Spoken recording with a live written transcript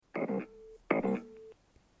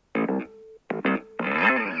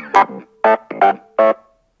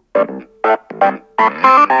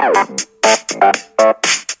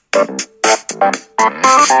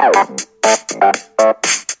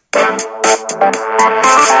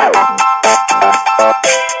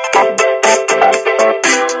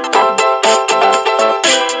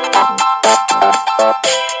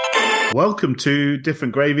Welcome to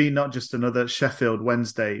Different Gravy, not just another Sheffield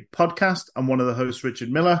Wednesday podcast. I'm one of the hosts,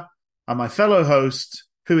 Richard Miller, and my fellow host,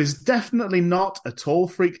 who is definitely not at all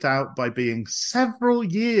freaked out by being several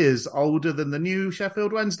years older than the new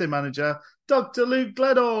Sheffield Wednesday manager, Dr. Luke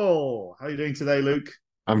Gledall. How are you doing today, Luke?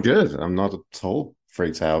 I'm good. I'm not at all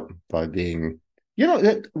freaked out by being,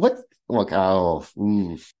 what? Look,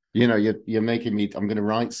 you're making me. I'm going to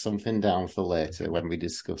write something down for later when we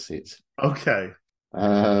discuss it. Okay.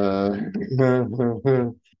 Scribble,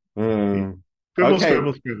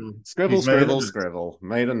 scribble.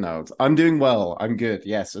 Made a note. I'm doing well. I'm good.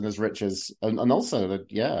 Yes, and as Richard's, and also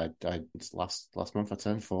that, last month I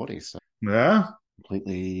turned 40, so yeah,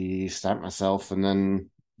 completely stamped myself, and then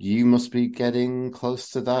you must be getting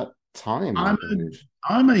close to that time.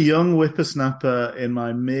 I'm a young whippersnapper in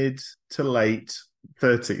my mid to late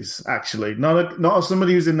 30s. Actually, not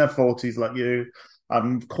somebody who's in their 40s like you.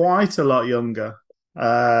 I'm quite a lot younger.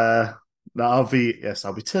 I'll be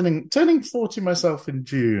turning 40 myself in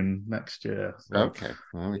June next year. So, okay.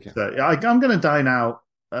 Well, so I'm going to dine out.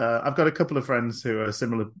 I've got a couple of friends who are a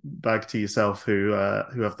similar bag to yourself who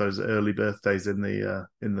have those early birthdays in the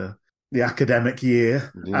academic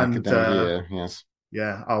year. Yes.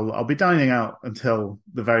 Yeah, I'll be dining out until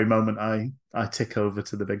the very moment I tick over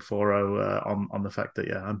to the big 40 on the fact that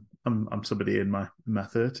I'm somebody in my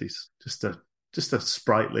 30s, just a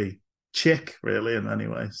sprightly chick, really, in many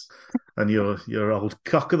ways, and you're old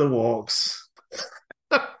cock of the walks.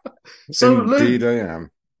 So indeed, Luke, I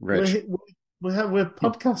am. Rich, we're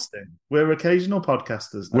podcasting. We're occasional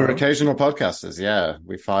podcasters now. We're occasional podcasters. Yeah,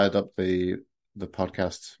 we fired up the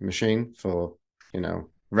podcast machine for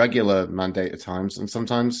regular mandated times and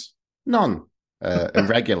sometimes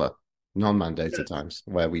irregular non-mandated times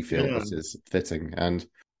where we feel this is fitting. And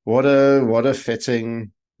what a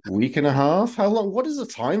fitting week and a half. How long? What is the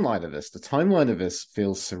timeline of this? The timeline of this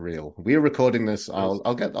feels surreal. We are recording this. I'll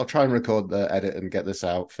try and record the edit and get this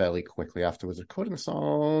out fairly quickly afterwards. Recording this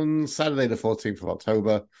on Saturday, the 14th of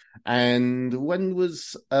October. And when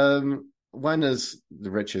as the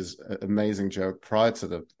Rich's amazing joke prior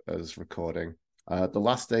to us recording, the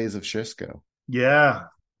last days of Xisco. Yeah,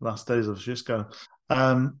 last days of Xisco.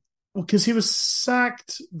 Because he was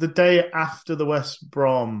sacked the day after the West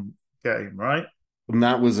Brom game, right? And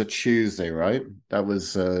that was a Tuesday, right? That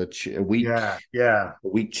was a week. Yeah. A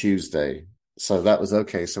week Tuesday. So that was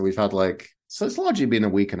okay. So we've had so it's largely been a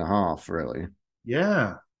week and a half, really.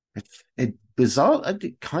 Yeah. It bizarre.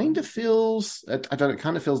 It kind of feels. I don't know. It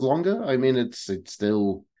kind of feels longer. I mean, it's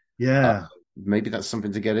still. Yeah. Maybe that's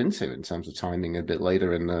something to get into in terms of timing a bit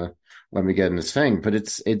later when we get in this thing. But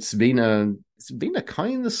it's been a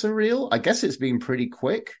kind of surreal. I guess it's been pretty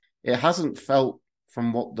quick. It hasn't felt,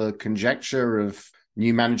 from what the conjecture of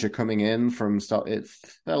new manager coming in from start, it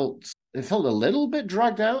felt a little bit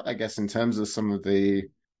dragged out, I guess, in terms of some of the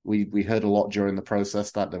we heard a lot during the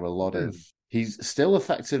process that there were a lot of he's still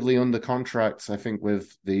effectively under contract, I think,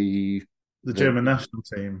 with the German national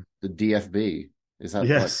team, the DFB. Is that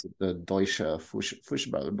yes, like the Deutsche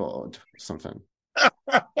Fußballbund or something?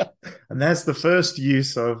 And there's the first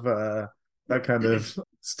use of that kind of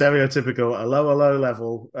stereotypical low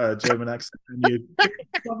level German accent, and you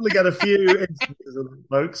probably get a few instances of them,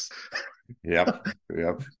 folks. Yep.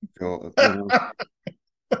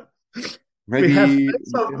 Maybe we have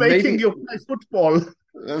making you play football.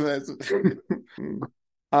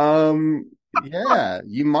 Yeah,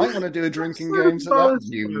 you might want to do a drinking game to that.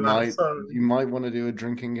 You might want to do a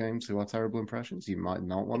drinking game to our terrible impressions. You might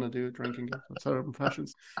not want to do a drinking game to our terrible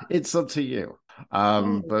impressions. It's up to you.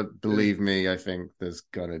 But believe me, I think there's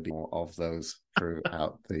gonna be more of those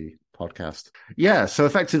throughout the podcast. Yeah, so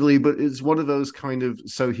effectively, but it's one of those kind of.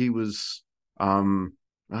 So he was. Let's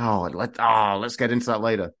get into that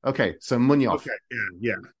later. Okay, so Munoz. Okay,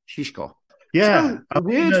 yeah. Xisco. Yeah. So, the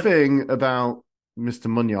weird thing about Mr.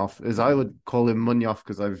 Munoz is I would call him Munoz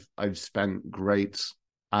because I've spent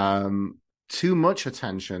too much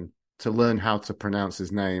attention to learn how to pronounce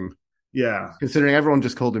his name. Yeah. Considering everyone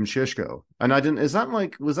just called him Xisco. And I didn't, is that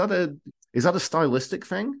a stylistic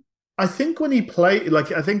thing? I think when he played,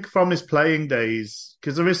 I think from his playing days,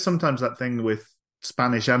 because there is sometimes that thing with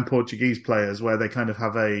Spanish and Portuguese players where they kind of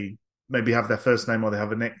maybe have their first name or they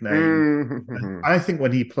have a nickname. Mm-hmm. I think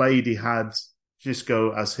when he played, he had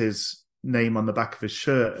Xisco as his name on the back of his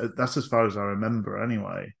shirt. That's as far as I remember,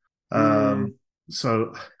 anyway.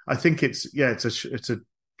 So I think it's a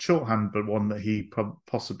shorthand, but one that he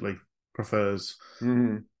possibly prefers.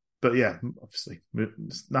 Mm-hmm. But yeah, obviously,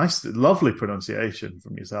 it's nice, lovely pronunciation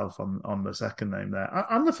from yourself on the second name there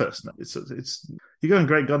and the first name. It's you're going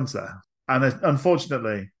great guns there, and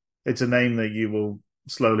unfortunately, it's a name that you will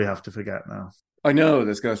slowly have to forget now. I know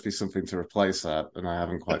there's going to be something to replace that, and I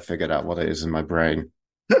haven't quite figured out what it is in my brain.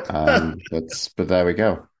 But there we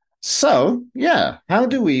go. So yeah, how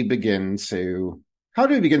do we begin to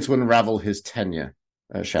unravel his tenure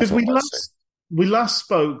at Because Sheffield Wednesday? we last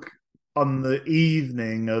spoke on the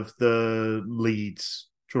evening of the Leeds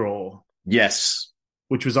draw, Yes,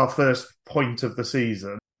 which was our first point of the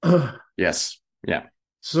season. yes, yeah,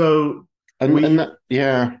 So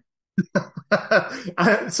yeah,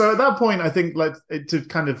 so at that point, I think to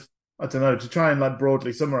kind of, I don't know, to try and like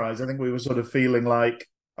broadly summarize, I think we were sort of feeling like,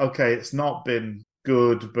 okay, it's not been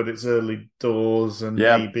good, but it's early doors, and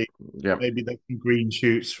yeah, maybe there's some green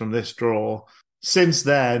shoots from this draw. Since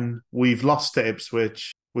then, we've lost to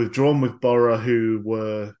Ipswich. We've drawn with Borough, who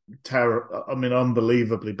were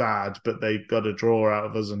unbelievably bad, but they got a draw out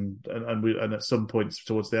of us, and at some points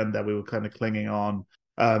towards the end there, we were kind of clinging on.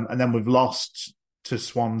 And then we've lost to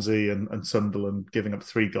Swansea and Sunderland, giving up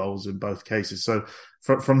 3 goals in both cases. So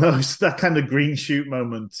from those, that kind of green shoot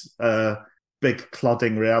moment, big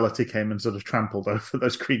clodding reality came and sort of trampled over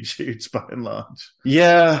those green shoots by and large.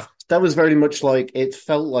 yeah. That was very much like, it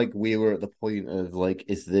felt like we were at the point of like,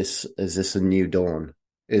 is this a new dawn?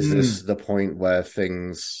 Is this the point where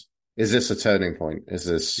is this a turning point? Is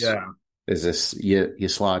this your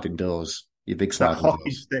sliding doors, your big sliding doors?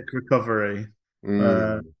 Hockey stick recovery.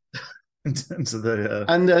 In terms of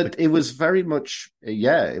it was very much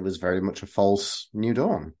a false new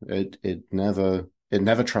dawn. It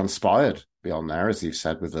never transpired beyond there, as you've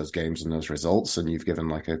said, with those games and those results, and you've given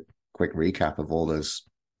like a quick recap of all those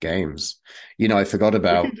games. I forgot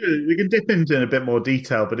about. We can dip into in a bit more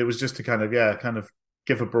detail, but it was just to kind of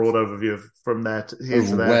give a broad overview from there to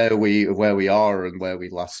where we are and where we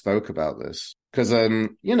last spoke about this. Because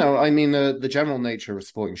the general nature of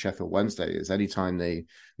supporting Sheffield Wednesday is anytime they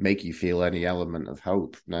make you feel any element of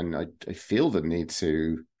hope, then I feel the need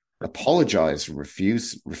to apologize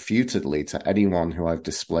refutedly to anyone who I've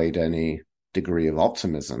displayed any degree of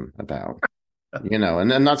optimism about.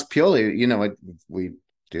 And that's purely, we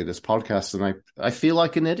do this podcast and I feel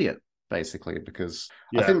like an idiot, basically, because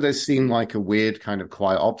I think there seemed like a weird kind of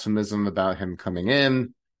quiet optimism about him coming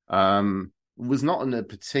in. Was not in a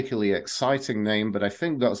particularly exciting name, but I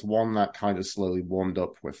think that's one that kind of slowly warmed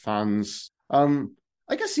up with fans. I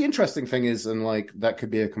guess the interesting thing is, and like that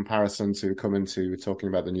could be a comparison to come into talking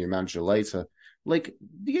about the new manager later. Like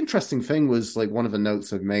the interesting thing was like one of the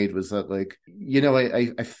notes I've made was that like,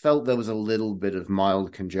 I felt there was a little bit of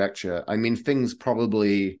mild conjecture. I mean, things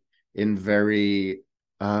probably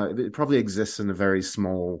it probably exists in a very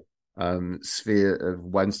small sphere of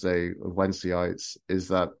Wednesdayites, is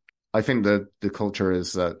that I think that the culture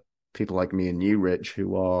is that people like me and you, Rich,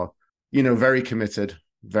 who are, very committed,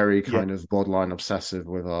 very kind of borderline obsessive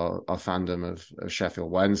with our fandom of Sheffield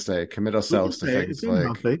Wednesday, commit ourselves to things like,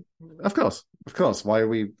 healthy. Of course. Why are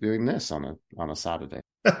we doing this on a Saturday?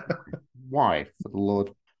 Why, for the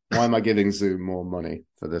Lord? Why am I giving Zoom more money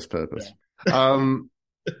for this purpose? Yeah.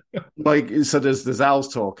 So there's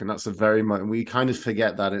Owls talk, and that's we kind of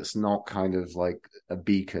forget that it's not kind of like a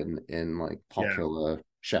beacon in like popular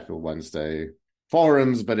Sheffield Wednesday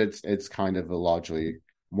forums, but it's kind of largely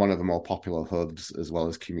one of the more popular hubs as well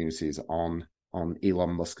as communities on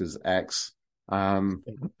Elon Musk's X. And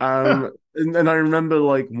I remember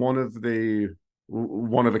like one of the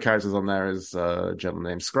characters on there is a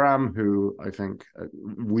gentleman named Scram, who I think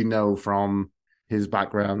we know from his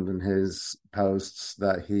background and his posts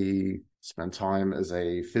that he spent time as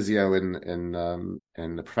a physio in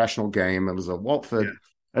the professional game and was at Watford. Yeah.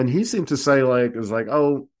 And he seemed to say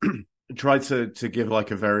tried to give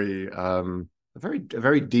like a very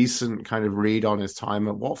decent kind of read on his time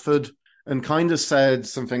at Watford, and kind of said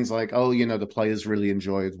some things like, the players really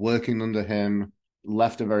enjoyed working under him,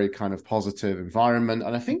 left a very kind of positive environment.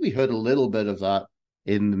 And I think we heard a little bit of that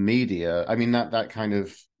in the media. I mean,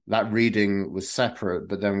 that reading was separate,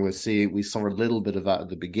 but then we saw a little bit of that at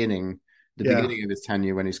the beginning. The beginning of his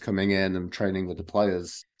tenure when he's coming in and training with the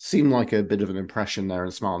players seemed like a bit of an impression there and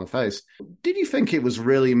a smile on the face. Did you think it was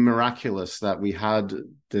really miraculous that we had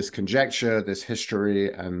this conjecture, this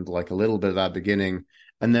history, and like a little bit of that beginning,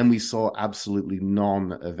 and then we saw absolutely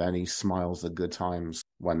none of any smiles at good times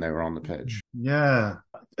when they were on the pitch? Yeah.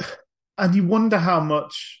 And you wonder how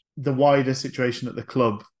much the wider situation at the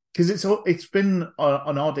club, because it's been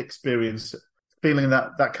an odd experience, feeling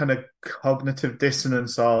that kind of cognitive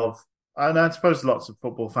dissonance of, and I suppose lots of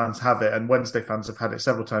football fans have it, and Wednesday fans have had it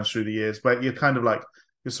several times through the years, where you're kind of like,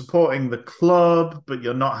 you're supporting the club, but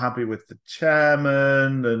you're not happy with the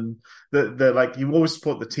chairman, and the like you always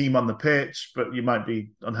support the team on the pitch, but you might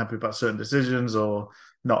be unhappy about certain decisions or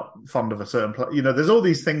not fond of a certain play. There's all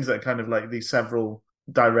these things that are kind of like these several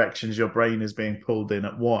directions your brain is being pulled in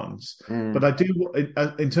at once. But I do,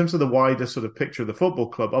 in terms of the wider sort of picture of the football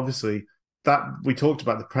club, obviously that we talked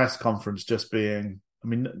about the press conference just being, I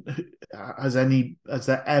mean, has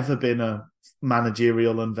there ever been a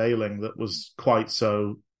managerial unveiling that was quite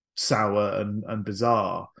so sour and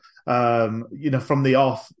bizarre? From the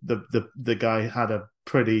off, the guy had a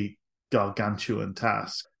pretty gargantuan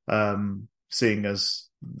task, seeing as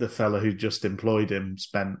the fella who just employed him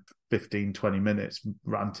spent 15, 20 minutes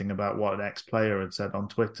ranting about what an ex-player had said on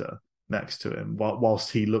Twitter next to him,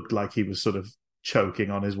 whilst he looked like he was sort of choking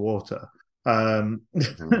on his water.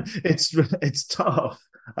 It's tough.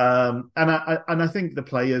 And I think the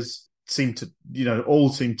players seem to, all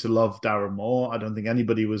seem to love Darren Moore. I don't think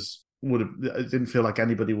anybody it didn't feel like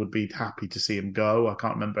anybody would be happy to see him go. I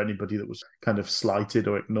can't remember anybody that was kind of slighted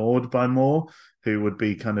or ignored by Moore who would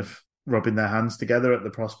be kind of rubbing their hands together at the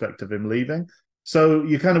prospect of him leaving. So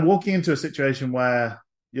you're kind of walking into a situation where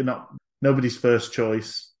you're not nobody's first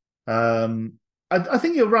choice. I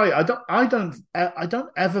think you're right. I don't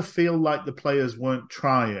ever feel like the players weren't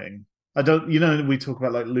trying. I don't, we talk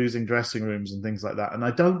about like losing dressing rooms and things like that, and I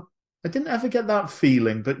didn't ever get that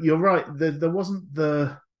feeling. But you're right. It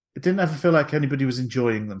didn't ever feel like anybody was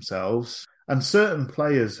enjoying themselves. And certain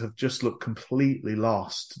players have just looked completely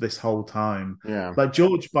lost this whole time. Yeah. Like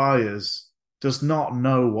George Byers does not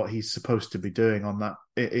know what he's supposed to be doing on that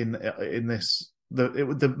in this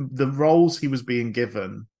the roles he was being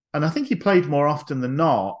given. And I think he played more often than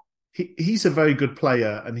not. He's a very good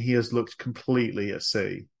player, and he has looked completely at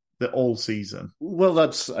sea all season. Well, I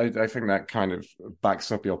think that kind of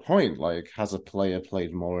backs up your point. Like, has a player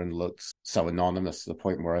played more and looked so anonymous to the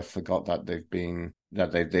point where I forgot that they've been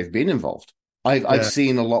involved? I've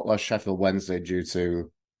seen a lot less Sheffield Wednesday due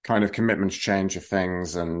to kind of commitments change of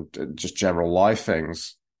things and just general life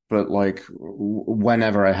things. But like,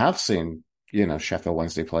 whenever I have seen, Sheffield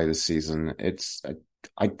Wednesday play this season,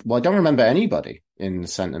 I don't remember anybody in the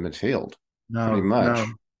centre midfield. No, pretty much,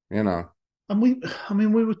 no. And we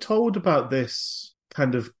were told about this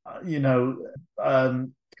kind of,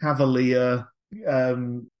 cavalier.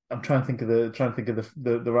 I'm trying to think of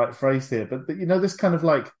the right phrase here, but this kind of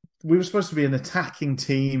like, we were supposed to be an attacking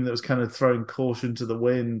team that was kind of throwing caution to the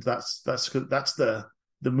wind. That's the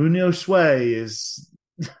Munoz way is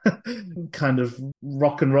kind of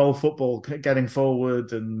rock and roll football, getting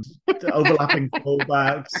forward and overlapping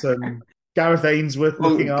fullbacks, and Gareth Ainsworth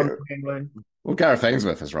looking on. Well, Gareth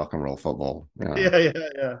Ainsworth is rock and roll football.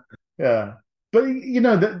 Yeah. But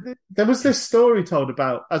there was this story told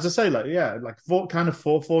about, as I say, like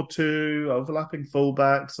 4-4-2, overlapping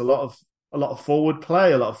fullbacks, a lot of forward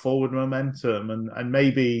play, a lot of forward momentum, and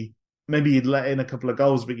maybe you'd let in a couple of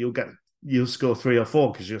goals, but you'll score 3 or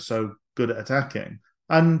 4 because you're so good at attacking.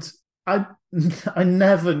 And I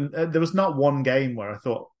never, there was not one game where I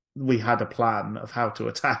thought we had a plan of how to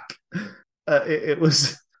attack. It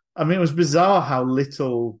was bizarre how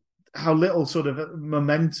little sort of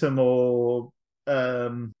momentum or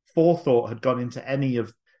forethought had gone into any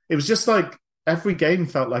of. It was just like every game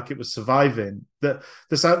felt like it was surviving.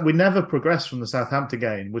 We never progressed from the Southampton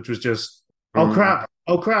game, which was just oh crap,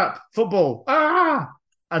 football,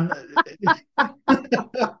 and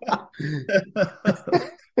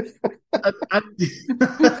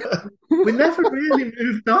we never really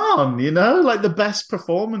moved on. Like the best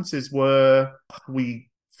performances were we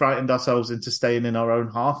frightened ourselves into staying in our own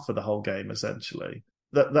half for the whole game, essentially.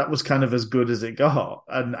 That was kind of as good as it got,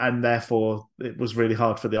 and therefore it was really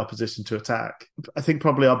hard for the opposition to attack. I think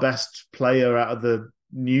probably our best player out of the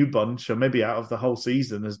new bunch, or maybe out of the whole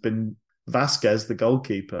season, has been Vasquez, the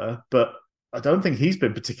goalkeeper, but I don't think he's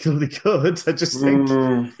been particularly good. I just think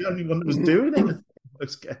the only one that was doing anything in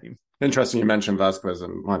this game. Interesting you mentioned Vasquez,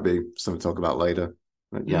 and might be something to talk about later.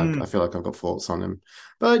 Yeah, I feel like I've got thoughts on him.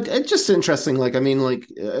 But it's just interesting. Like, I mean, like,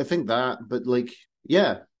 I think that, but like,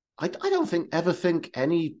 yeah, I don't think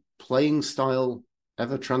any playing style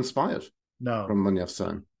ever transpired. No. From Munyaf's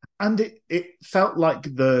son. And it felt like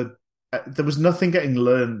there was nothing getting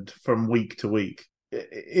learned from week to week.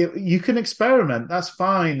 You can experiment, that's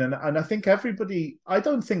fine. And I think I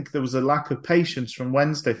don't think there was a lack of patience from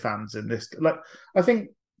Wednesday fans in this. Like, I think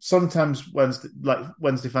sometimes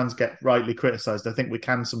Wednesday fans get rightly criticised. I think we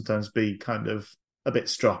can sometimes be kind of a bit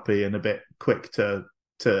stroppy and a bit quick to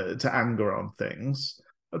anger on things.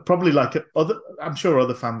 Probably like I'm sure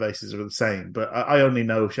other fan bases are the same, but I only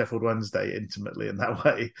know Sheffield Wednesday intimately in that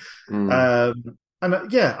way.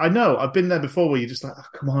 And yeah, I know. I've been there before where you're just like, oh,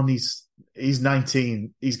 come on, he's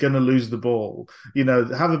 19. He's going to lose the ball.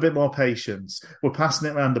 Have a bit more patience. We're passing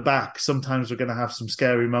it around the back. Sometimes we're going to have some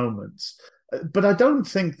scary moments. But I don't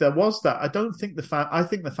think there was that. I think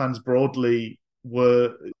the fans broadly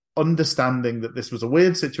were understanding that this was a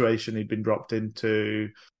weird situation he'd been dropped into.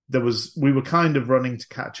 We were kind of running to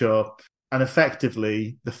catch up. And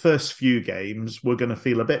effectively, the first few games were going to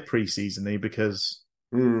feel a bit pre-season-y because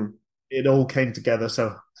it all came together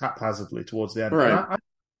so haphazardly towards the end. Right.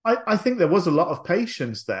 I think there was a lot of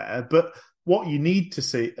patience there, but what you need to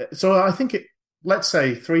see... So I think let's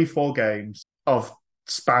say 3-4 games of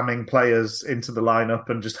spamming players into the lineup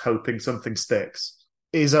and just hoping something sticks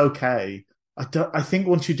is okay. I think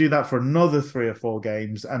once you do that for another 3 or 4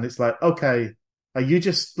 games and it's like, okay, are you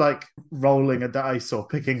just like rolling a dice or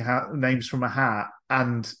picking names from a hat?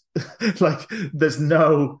 And like,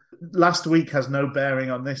 last week has no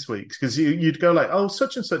bearing on this week's because you'd go like, oh,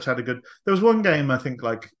 such and such had a good. There was one game I think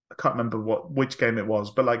like I can't remember which game it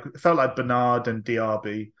was, but like it felt like Bernard and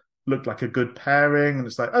Diaby looked like a good pairing, and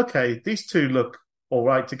it's like, okay, these two look all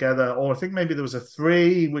right together. Or I think maybe there was a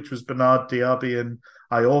 3, which was Bernard, Diaby, and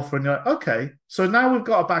Iorfa, and you're like, okay, so now we've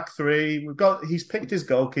got a back 3. He's picked his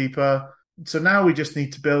goalkeeper. So now we just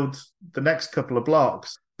need to build the next couple of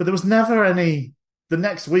blocks. But there was never any... The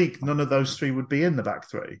next week, none of those 3 would be in the back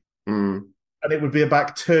 3. And it would be a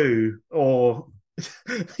back 2 or,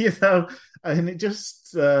 and it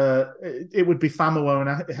just... it would be Famewo and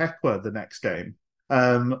Hekwa the next game.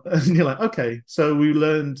 And you're like, okay, so we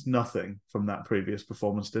learned nothing from that previous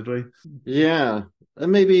performance, did we? Yeah.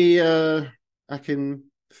 And maybe Famewo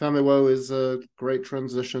is a great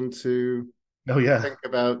transition to... Oh, yeah. Think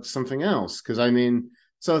about something else. Because, I mean,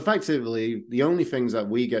 so effectively, the only things that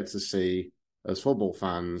we get to see as football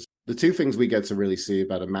fans, the 2 things we get to really see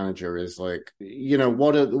about a manager is like,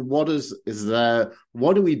 what are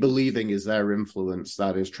we believing is their influence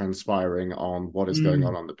that is transpiring on what is going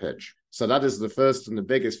on the pitch? So that is the first and the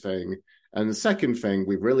biggest thing. And the second thing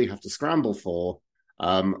we really have to scramble for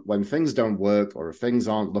when things don't work or if things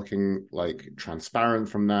aren't looking like transparent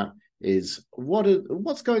from that, is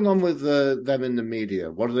what's going on with them in the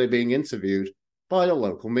media? What are they being interviewed by the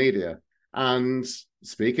local media? And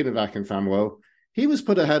speaking of Akinfenwa, he was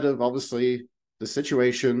put ahead of obviously the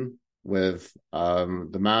situation with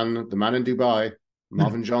the man in Dubai,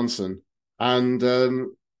 Marvin Johnson, and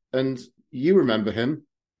you remember him.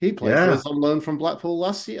 He played for us on loan from Blackpool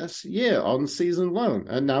last year on season loan,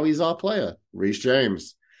 and now he's our player, Reece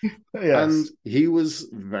James. Yes. And he was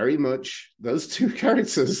very much those 2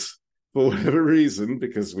 characters. For whatever reason,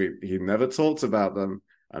 because he never talked about them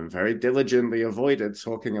and very diligently avoided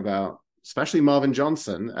talking about, especially Marvin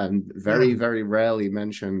Johnson, and very, very rarely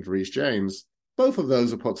mentioned Reece James. Both of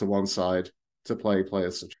those are put to one side to play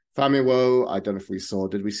players such as Famewo. I don't know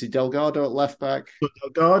if did we see Delgado at left back?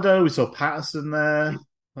 Delgado, we saw Patterson there.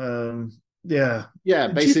 Yeah,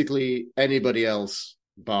 basically anybody else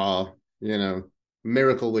bar,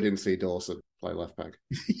 miracle we didn't see Dawson play left back.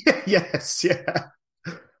 Yes.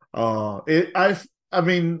 Oh, I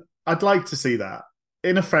mean, I'd like to see that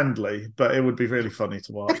in a friendly, but it would be really funny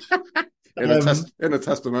to watch. in a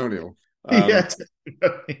testimonial. Testimonial. Yeah.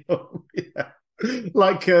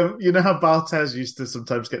 Like, how Barthez used to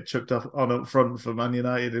sometimes get chucked up front for Man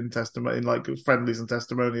United in like friendlies and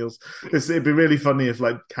testimonials. It'd be really funny if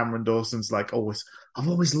like Cameron Dawson's like, I've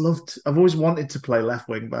always wanted to play left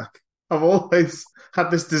wing back. I've always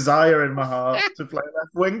had this desire in my heart to play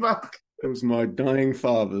left wing back. It was my dying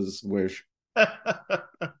father's wish.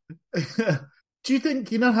 Do you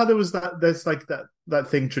think, how there's like that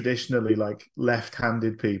thing traditionally, like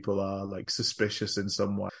left-handed people are like suspicious in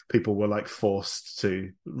some way. People were like forced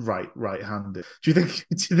to right-handed. Do you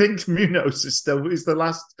think Munoz is the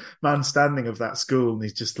last man standing of that school, and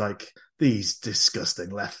he's just like, these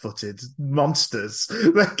disgusting left-footed monsters,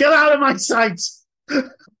 get out of my sight.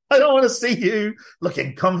 I don't want to see you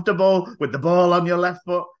looking comfortable with the ball on your left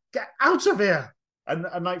foot. Get out of here. And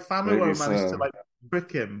like Famewo managed to like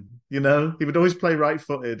trick him, He would always play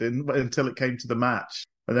right-footed until it came to the match.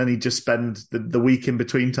 And then he'd just spend the week in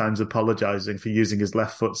between times apologising for using his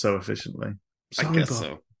left foot so efficiently. I guess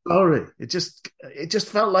so. Sorry. It just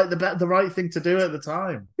felt like the right thing to do at the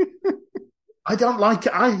time. I don't like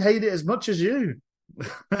it. I hate it as much as you.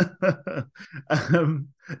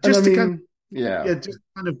 Just kind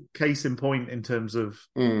of case in point in terms of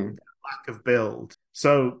lack of build.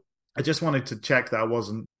 So I just wanted to check that I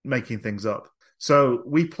wasn't making things up. So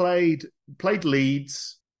we played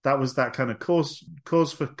Leeds. That was that kind of cause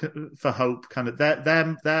for hope. Kind of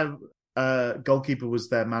their goalkeeper was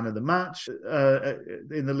their man of the match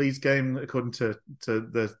in the Leeds game, according to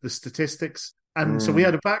the statistics. And so we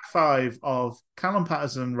had a back five of Callum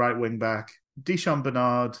Patterson, right wing back, Deschamps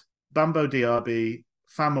Bernard, Bambo Diaby,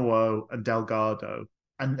 Famuo, and Delgado.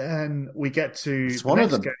 And then we get to That's the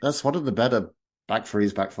next game. That's one of the better back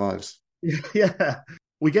threes, back fives. Yeah.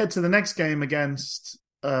 We get to the next game against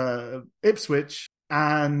Ipswich,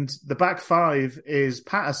 and the back five is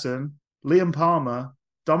Patterson, Liam Palmer,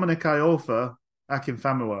 Dominic Iorfa, Akin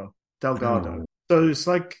Famuo, Delgado. So it's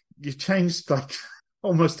like you've changed like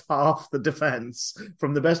almost half the defense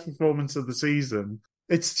from the best performance of the season.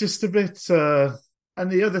 It's just a bit.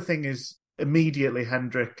 And the other thing is immediately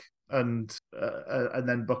Hendrick and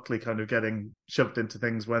then Buckley kind of getting shoved into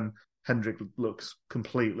things when Hendrick looks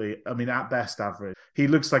completely, I mean, at best average. He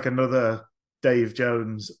looks like another David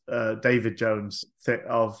Jones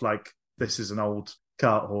of like, this is an old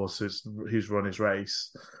cart horse who's run his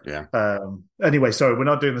race. Yeah. Anyway, sorry, we're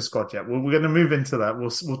not doing the squad yet. We're going to move into that.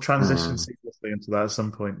 We'll transition seamlessly into that at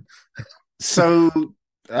some point. So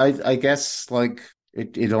I guess like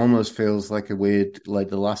it almost feels like a weird, like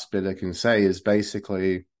the last bit I can say is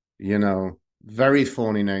basically, very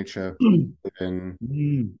thorny nature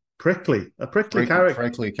within prickly character.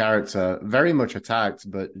 Prickly character, very much attacked,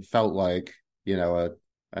 but it felt like,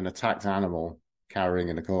 an attacked animal cowering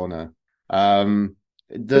in a corner.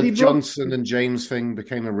 The Johnson and James thing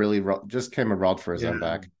became a rod for his own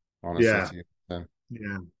back, honestly.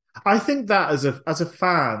 Yeah. I think that as a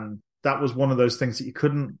fan, that was one of those things that you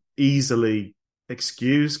couldn't easily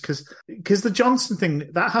excuse because the Johnson thing,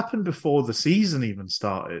 that happened before the season even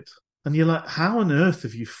started. And you're like, how on earth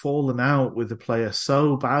have you fallen out with a player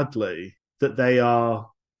so badly that they are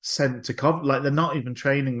sent to cover? Like, they're not even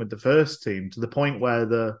training with the first team, to the point where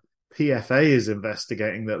the PFA is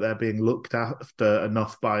investigating that they're being looked after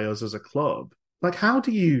enough by us as a club. Like, how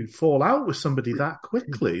do you fall out with somebody that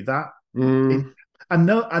quickly? For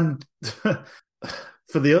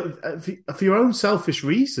your own selfish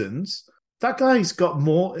reasons, that guy's got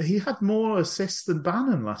more. He had more assists than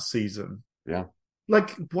Bannon last season. Yeah.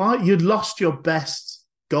 Like, why? You'd lost your best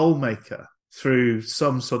goal maker through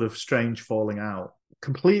some sort of strange falling out,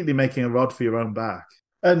 completely making a rod for your own back.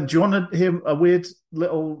 And do you want to hear a weird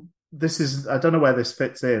little? I don't know where this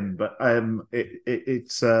fits in, but it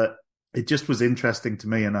just was interesting to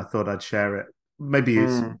me, and I thought I'd share it. Maybe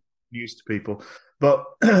it's news to people, but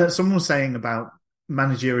someone was saying about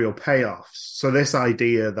managerial payoffs. So this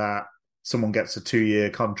idea that someone gets a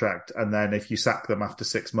 2-year contract, and then if you sack them after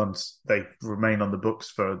 6 months, they remain on the books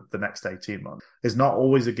for the next 18 months is not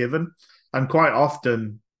always a given. And quite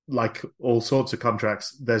often, like all sorts of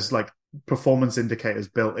contracts, there's like performance indicators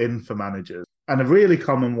built in for managers. And a really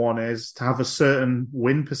common one is to have a certain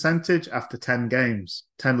win percentage after 10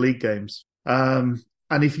 league games. And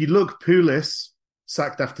if you look, Pulis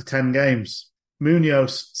sacked after 10 games.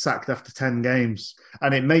 Munoz sacked after 10 games.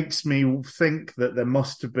 And it makes me think that there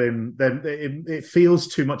must have been... It feels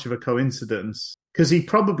too much of a coincidence, because he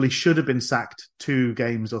probably should have been sacked 2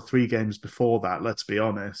 games or 3 games before that, let's be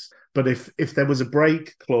honest. But if there was a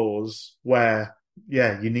break clause where,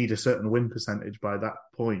 you need a certain win percentage by that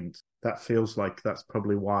point, that feels like that's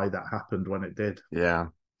probably why that happened when it did. Yeah.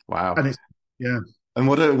 Wow. And And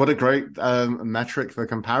what a great metric for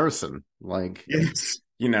comparison. Like, yes.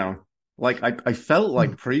 Like, I felt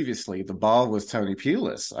like previously the bar was Tony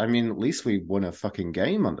Pulis. I mean, at least we won a fucking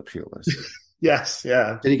game under Pulis. Yes,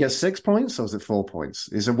 yeah. Did he get 6 points or was it 4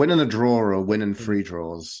 points? Is a win and a draw or a win and 3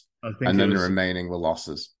 draws? And then the remaining were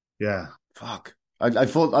losses. Yeah. Fuck. I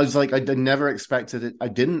thought, I was like, I never expected it. I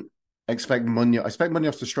didn't expect Munoz. I expect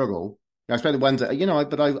Munoz to struggle. I expected Wednesday,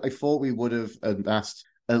 but I thought we would have amassed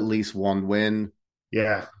at least 1 win.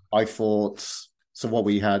 Yeah. I thought, so what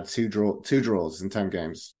we had, 2 draws in 10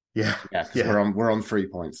 games. Yeah, because we're on 3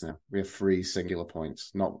 points now. We have 3 singular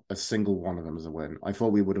points. Not a single one of them is a win. I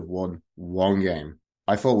thought we would have won 1 game.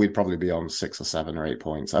 I thought we'd probably be on 6 or 7 or 8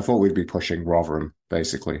 points. I thought we'd be pushing Rotherham,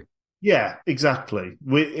 basically. Yeah, exactly.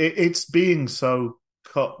 It's being so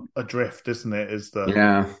cut adrift, isn't it?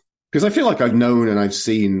 Yeah, because I feel like I've known and I've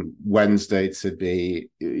seen Wednesday to be,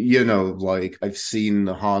 like I've seen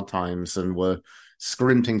the hard times and we're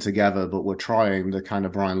scrimping together, but we're trying the kind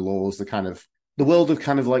of Brian Laws, the world of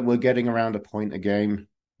kind of like we're getting around a point a game.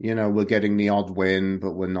 We're getting the odd win,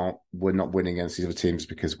 but we're not winning against these other teams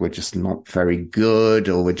because we're just not very good,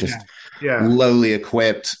 or we're just lowly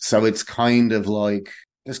equipped. So it's kind of like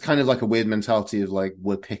there's kind of like a weird mentality of like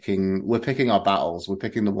we're picking our battles, we're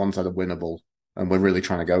picking the ones that are winnable, and we're really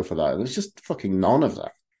trying to go for that. There's just fucking none of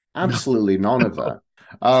that. Absolutely none of that.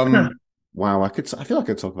 Wow, I feel like I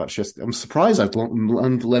could talk about shit. I'm surprised how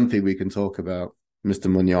lengthy we can talk about Mr.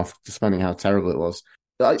 Munoz, depending how terrible it was.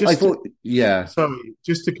 I Just to, thought, yeah, sorry,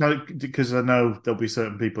 just to kind of, because I know there'll be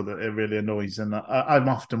certain people that it really annoys, and I'm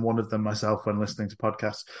often one of them myself when listening to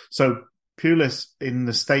podcasts. So Pulis, in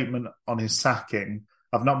the statement on his sacking,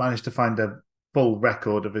 I've not managed to find a full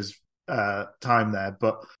record of his time there,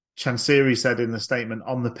 but Chansiri said in the statement,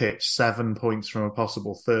 on the pitch, 7 points from a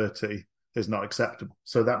possible 30 is not acceptable.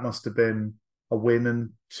 So that must have been a win and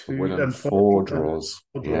a win two and and four draws.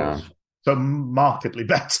 four Yeah. draws. So markedly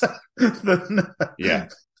better than Yeah.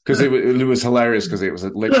 Because it was hilarious because it was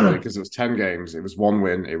literally, because it was 10 games, it was one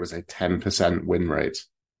win, it was a 10% win rate.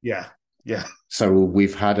 Yeah. Yeah. So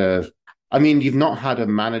you've not had a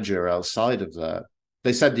manager outside of that.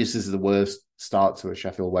 They said this is the worst start to a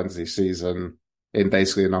Sheffield Wednesday season in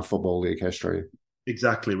basically enough Football League history.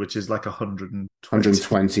 Exactly, which is like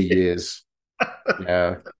 120 years.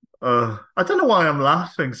 Yeah. I don't know why I'm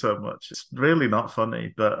laughing so much. It's really not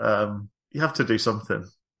funny, but you have to do something.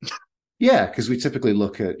 Yeah, because we typically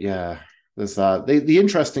look at, there's that. The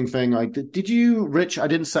interesting thing, did you, Rich, I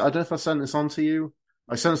don't know if I sent this on to you.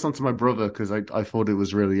 I sent this on to my brother because I thought it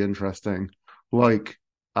was really interesting. Like,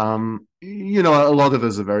 a lot of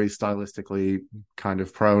us are very stylistically kind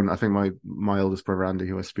of prone. I think my oldest brother, Andy,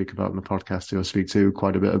 who I speak about in the podcast, who I speak to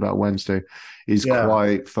quite a bit about Wednesday, is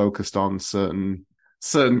quite focused on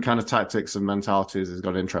certain kind of tactics and mentalities. He's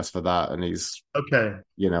got interest for that, and he's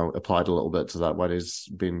applied a little bit to that when he's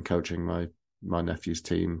been coaching my nephew's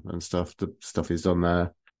team and stuff. The stuff he's done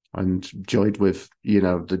there, and joyed with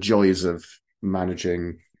the joys of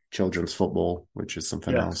managing children's football, which is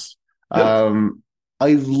something else.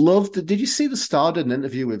 I loved. Did you see the Stardust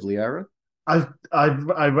interview with Liera?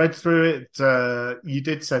 I read through it. You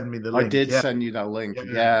did send me the link. I did send you that link.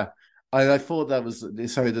 Yeah. I thought that was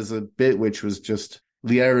sorry. There's a bit which was just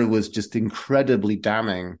Liera was just incredibly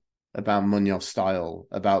damning about Muñoz's style,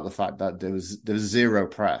 about the fact that there was zero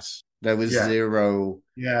press, there was zero.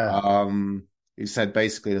 Yeah. He said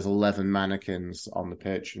basically there's 11 mannequins on the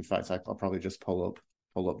pitch. In fact, I'll probably just pull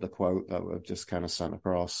up the quote that we've just kind of sent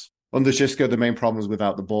across. Under Xisco, the main problem was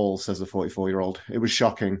without the ball, says the 44-year-old. It was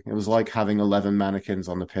shocking. It was like having 11 mannequins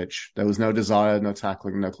on the pitch. There was no desire, no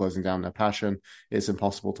tackling, no closing down, no passion. It's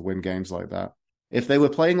impossible to win games like that. If they were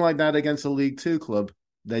playing like that against a League Two club,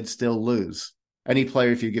 they'd still lose. Any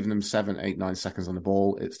player, if you're giving them 7, 8, 9 seconds on the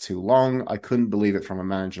ball, it's too long. I couldn't believe it from a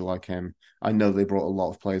manager like him. I know they brought a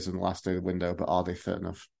lot of players in the last day of the window, but are they fit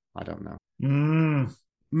enough? I don't know.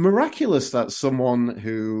 Miraculous that someone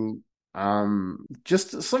who...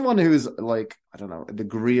 just someone who's like, I don't know, a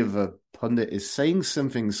degree of a pundit is saying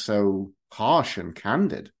something so harsh and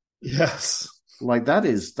candid. Yes. Like that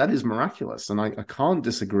is miraculous. And I can't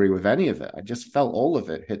disagree with any of it. I just felt all of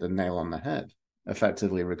it hit the nail on the head,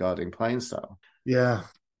 effectively, regarding playing style. Yeah.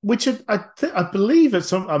 Which I believe there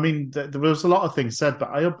was a lot of things said, but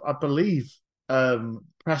I believe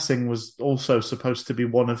pressing was also supposed to be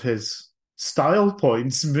one of his style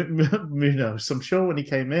points. So I'm sure when he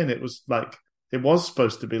came in, it was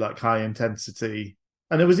supposed to be like high intensity,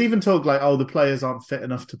 and it was even talk like, the players aren't fit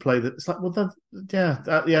enough to play that. It's like, well,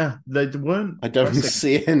 they weren't. I don't pressing.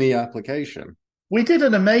 see any application. We did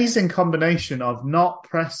an amazing combination of not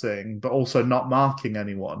pressing but also not marking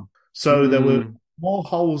anyone. So there were more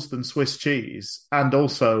holes than Swiss cheese, and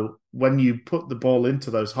also when you put the ball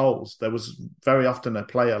into those holes, there was very often a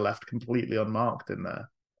player left completely unmarked in there.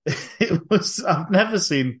 I've never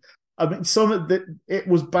seen. I mean, it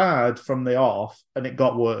was bad from the off, and it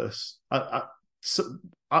got worse. I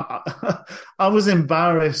was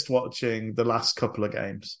embarrassed watching the last couple of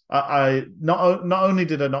games. I not only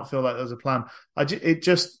did I not feel like there was a plan,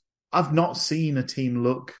 I've not seen a team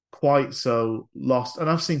look quite so lost, and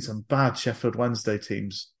I've seen some bad Sheffield Wednesday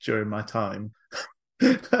teams during my time.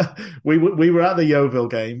 we were at the Yeovil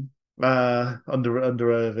game under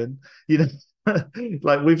Irvin,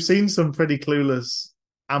 like we've seen some pretty clueless,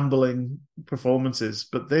 ambling performances,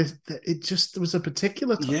 but there was a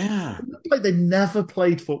particular time. Yeah, it looked like they never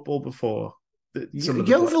played football before.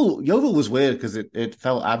 Yeovil was weird because it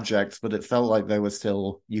felt abject, but it felt like they were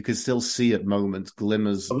still. You could still see at moments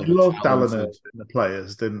glimmers. They loved Alan in the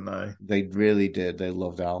players, didn't they? They really did. They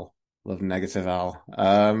loved Al, loved negative Al.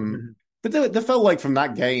 But they felt like from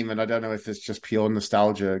that game, and I don't know if it's just pure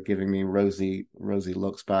nostalgia giving me rosy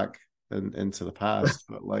looks back into the past,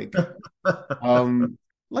 but like,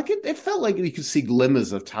 it felt like you could see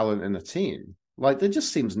glimmers of talent in the team. Like there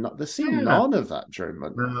seemed none of that during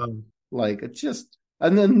Monday. No. Like it just,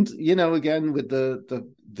 and then again with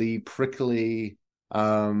the prickly,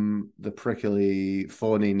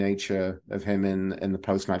 thorny nature of him in the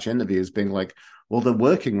post match interviews, being like, well, they're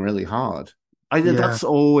working really hard. That's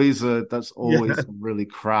always a really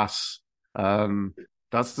crass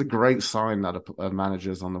That's the great sign that a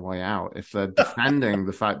manager's on the way out. If they're defending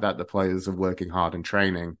the fact that the players are working hard in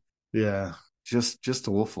training, Yeah. just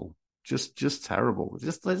awful, just terrible.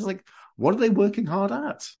 Just it's like, what are they working hard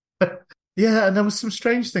at? Yeah, and there was some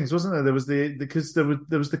strange things, wasn't there? There was because there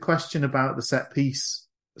was the question about the set piece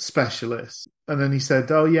specialist, and then he said,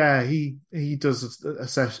 "Oh yeah, he does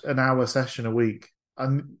an hour session a week,"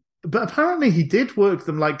 and but apparently he did work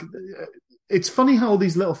them. Like, it's funny how all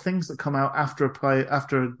these little things that come out after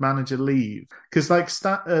a manager leave, because like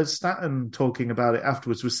Staten talking about it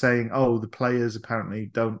afterwards was saying, "Oh, the players apparently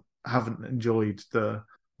haven't enjoyed the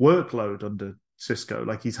workload under Cisco.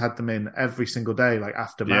 Like he's had them in every single day, like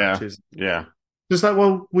after matches." Yeah. Just like,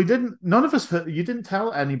 well, none of us heard, you didn't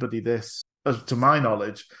tell anybody this, to my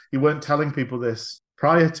knowledge. You weren't telling people this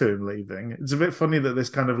prior to him leaving. It's a bit funny that this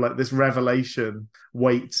kind of like this revelation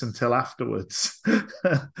waits until afterwards.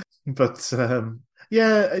 But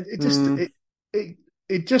yeah,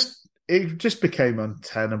 it just became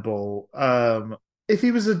untenable. If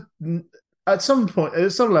he was at some point,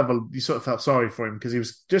 at some level, you sort of felt sorry for him because he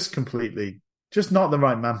was just not the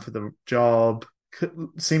right man for the job.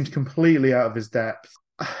 Seemed completely out of his depth.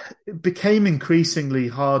 It became increasingly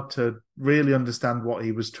hard to really understand what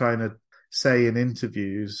he was trying to say in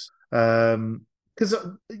interviews. Because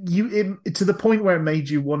to the point where it made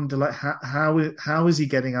you wonder, like, how is he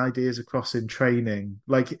getting ideas across in training?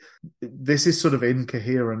 Like, this is sort of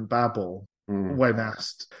incoherent babble when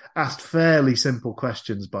asked fairly simple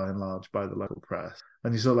questions by and large by the local press.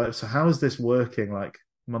 And you sort of like, so how is this working? Like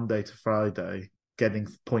Monday to Friday, getting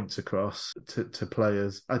points across to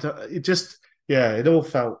players. It all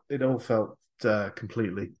felt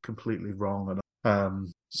completely wrong.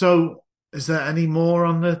 So is there any more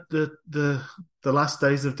on the last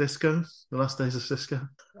days of disco, the last days of Cisco?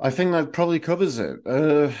 I think that probably covers it.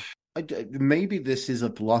 Maybe this is a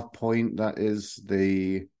block point that is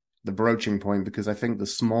the broaching point, because I think the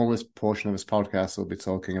smallest portion of this podcast will be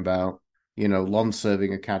talking about,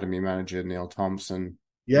 long-serving academy manager Neil Thompson.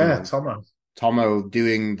 Yeah, Tomo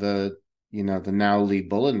doing the now Lee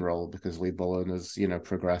Bullen role, because Lee Bullen has,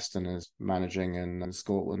 progressed and is managing in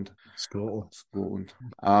Scotland. That,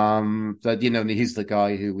 he's the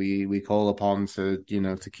guy who we call upon to,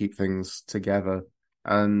 to keep things together.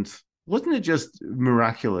 And wasn't it just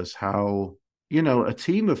miraculous how, a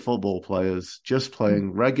team of football players just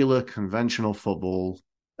playing regular conventional football,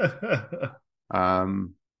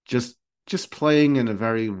 just playing in a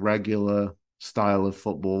very regular style of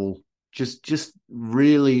football, just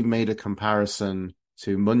really made a comparison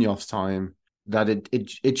to Munoz time that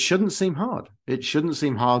it shouldn't seem hard. It shouldn't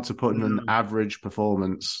seem hard to put in an average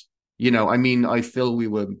performance. I feel we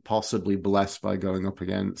were possibly blessed by going up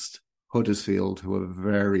against Huddersfield, who are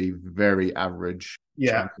very, very average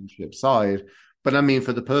championship side. But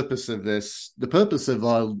for the purpose of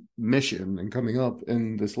our mission and coming up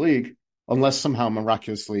in this league, unless somehow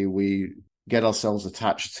miraculously we get ourselves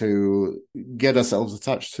attached to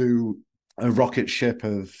a rocket ship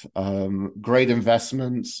of great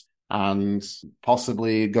investments, and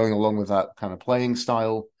possibly going along with that kind of playing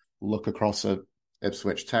style, look across at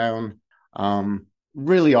Ipswich Town.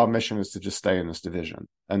 Really, our mission is to just stay in this division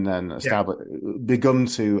and then begin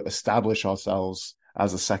to establish ourselves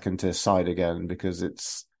as a second-tier side again, because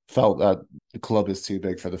it's felt that the club is too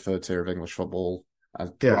big for the third tier of English football,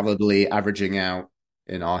 and probably averaging out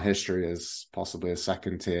in our history as possibly a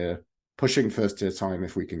second tier, pushing first tier time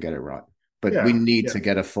if we can get it right. But we need to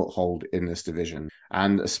get a foothold in this division.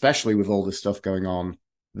 And especially with all this stuff going on,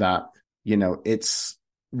 that, it's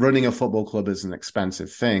running a football club is an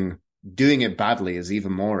expensive thing. Doing it badly is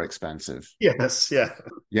even more expensive. Yes, yeah.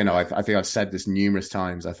 I think I've said this numerous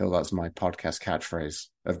times. I feel that's my podcast catchphrase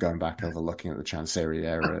of going back over looking at the Chancery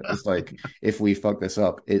era. It's like, if we fuck this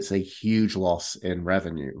up, it's a huge loss in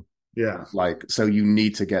revenue. Yeah. So you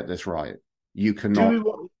need to get this right. You cannot.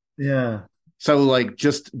 So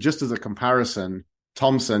just as a comparison,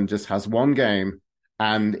 Thompson just has one game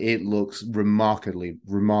and it looks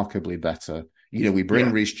remarkably better. We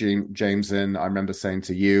bring Reece James in. I remember saying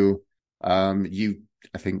to you, I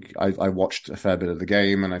think I watched a fair bit of the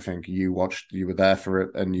game, and I think you were there for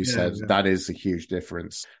it, and you said that is a huge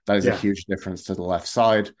difference. That is a huge difference to the left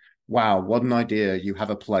side. Wow, what an idea. You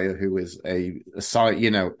have a player who is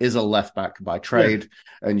is a left back by trade,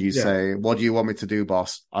 and you say, what do you want me to do,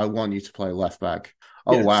 boss? I want you to play left back.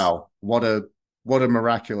 Oh, wow. What a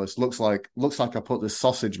miraculous, looks like I put this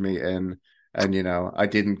sausage meat in, and, I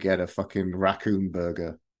didn't get a fucking raccoon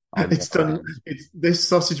burger. It's done. This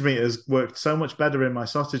sausage meat has worked so much better in my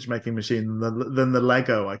sausage making machine than the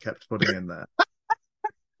Lego I kept putting in there.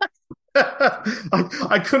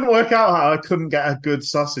 I couldn't work out how I couldn't get a good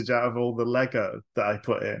sausage out of all the Lego that I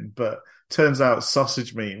put in, but turns out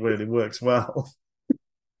sausage meat really works well.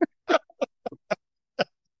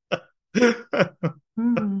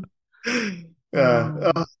 Hmm.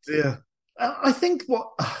 Yeah. Oh dear. I think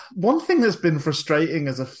one thing that's been frustrating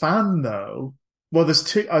as a fan, though. Well, there's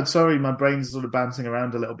two. I'm sorry, my brain's sort of bouncing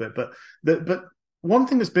around a little bit, but one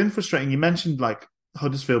thing that's been frustrating. You mentioned like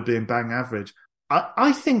Huddersfield being bang average.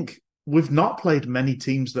 I think we've not played many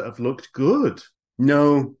teams that have looked good.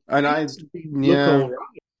 No, and Look yeah, all right.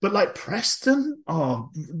 But like Preston, oh,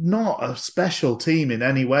 not a special team in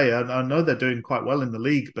any way. I know they're doing quite well in the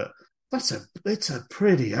league, but it's a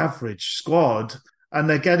pretty average squad, and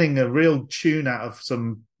they're getting a real tune out of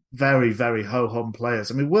some very very ho hum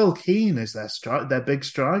players. I mean, Will Keane is their big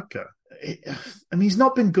striker. I mean, he's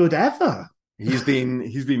not been good ever. he's been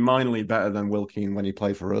minorly better than Wilkeen when he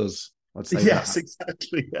played for us. I'd say Yes, that,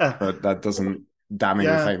 exactly. Yeah, but that doesn't damning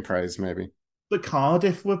with yeah. faint praise. Maybe The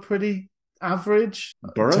Cardiff were pretty average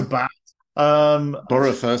to Borough, bad. Um,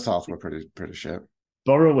 Borough first half were pretty shit.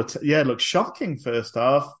 Borough were, yeah, looked shocking first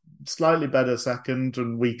half, slightly better second,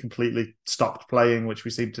 and we completely stopped playing, which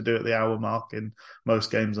we seem to do at the hour mark in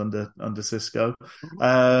most games under Cisco.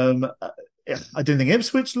 I didn't think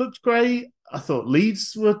Ipswich looked great. I thought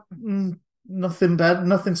Leeds were nothing bad,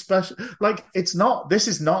 nothing special. Like this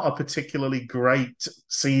is not a particularly great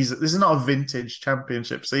season. This is not a vintage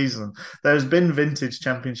championship season. There's been vintage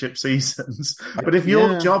championship seasons, but if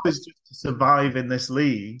your Yeah, job is just to survive in this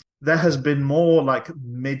league, there has been more like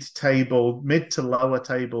mid to lower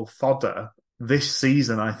table fodder this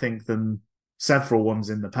season, I think, than several ones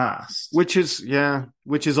in the past. which is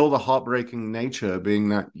all the heartbreaking nature, being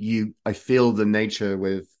that I feel the nature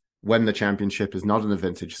with when the championship is not in a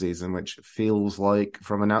vintage season, which feels like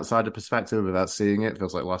from an outsider perspective, without seeing it,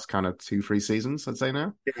 feels like last kind of 2-3 seasons, I'd say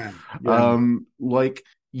now. Yeah, yeah, Like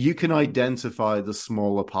you can identify the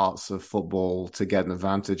smaller parts of football to get an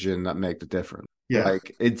advantage in that make the difference. yeah.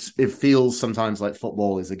 Like it feels sometimes like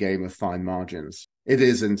football is a game of fine margins. It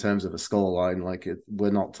is in terms of a scoreline. Like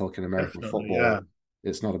we're not talking American Definitely, yeah. football.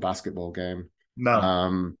 It's not a basketball game.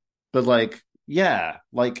 No, But like, yeah,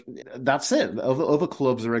 like that's it. Other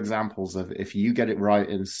clubs are examples of if you get it right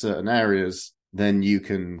in certain areas, then you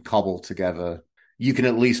can cobble together. You can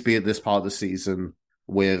at least be at this part of the season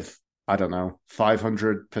with, I don't know,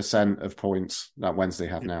 500% of points that Wednesday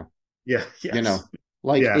have now. yeah, You know, yes,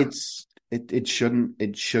 like yeah, it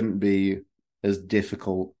shouldn't be as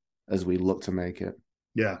difficult as we look to make it.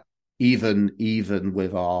 yeah, Even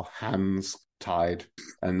with our hands tied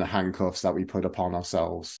and the handcuffs that we put upon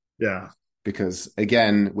ourselves. yeah. Because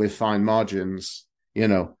again, with fine margins,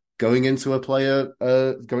 going into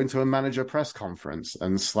going to a manager press conference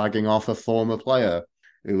and slagging off a former player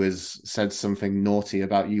who has said something naughty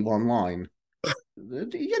about you online,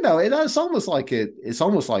 it's almost like it's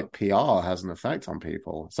almost like PR has an effect on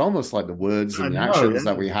people. It's almost like the words I and the know. actions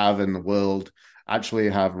that Yeah. we have in the world actually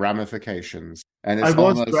have ramifications. And I it's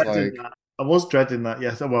was almost dreading like, that. I was dreading that.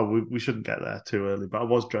 Yes. Well, we shouldn't get there too early, but I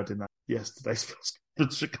was dreading that yesterday's first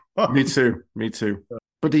conference. me too, me too.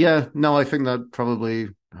 But yeah, no, I think that probably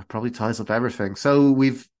ties up everything. So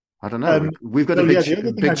I don't know, Um. we've got a So big yeah, the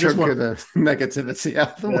other thing I big just chunk want. of the negativity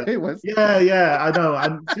out of the Yeah. way with. Yeah. Yeah. I know.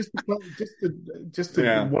 And just to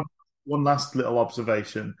Yeah. one last little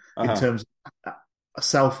observation in Uh-huh. terms of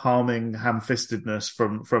self-harming ham-fistedness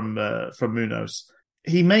from Munoz.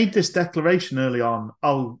 He made this declaration early on.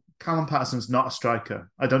 Oh, Callum Patterson's not a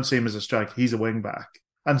striker. I don't see him as a striker. He's a wing back.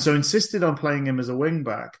 And so insisted on playing him as a wing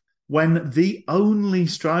back when the only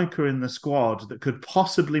striker in the squad that could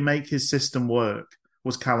possibly make his system work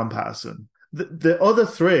was Callum Patterson. The other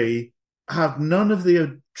three have none of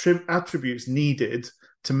the attributes needed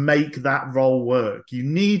to make that role work. You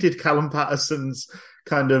needed Callum Patterson's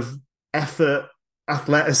kind of effort,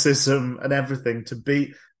 athleticism, and everything to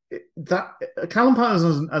be that. Callum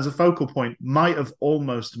Patterson as a focal point might have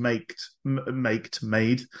almost made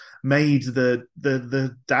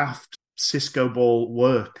the daft Cisco ball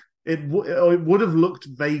work. It would have looked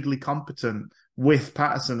vaguely competent with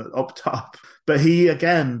Patterson up top, but he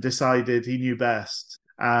again decided he knew best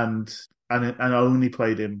and only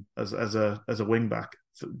played him as a wing back.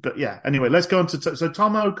 But yeah, anyway, let's go on to so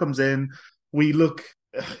Tomo comes in. We look,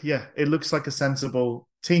 yeah, it looks like a sensible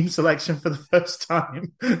team selection for the first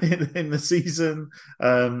time in the season.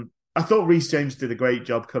 I thought Reece James did a great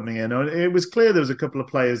job coming in. It was clear there was a couple of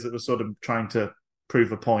players that were sort of trying to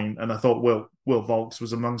prove a point, and I thought Will Vaulks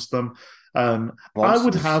was amongst them. I Boss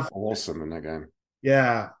would was have, awesome in that game.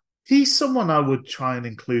 yeah, He's someone I would try and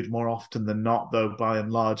include more often than not, though, by and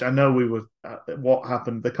large. I know we were, what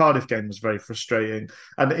happened, the Cardiff game was very frustrating.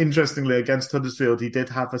 And interestingly, against Huddersfield, he did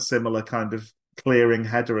have a similar kind of clearing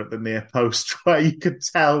header at the near post where you could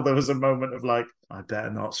tell there was a moment of like, I better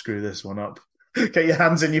not screw this one up. Get your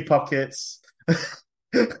hands in your pockets.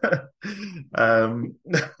 But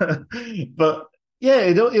yeah,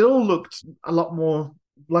 it all looked a lot more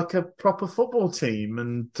like a proper football team.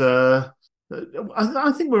 And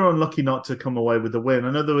I think we were unlucky not to come away with the win.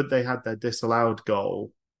 I know that they had their disallowed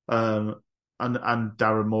goal, and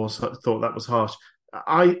Darren Moore thought that was harsh.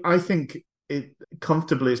 I think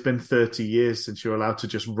comfortably it's been 30 years since you're allowed to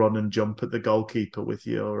just run and jump at the goalkeeper with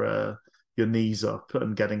your knees up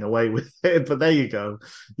and getting away with it. But there you go.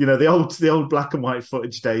 You know, the old black and white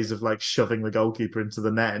footage days of like shoving the goalkeeper into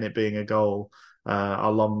the net and it being a goal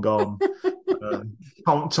are long gone.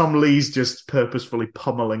 Tom Lee's just purposefully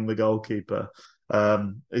pummeling the goalkeeper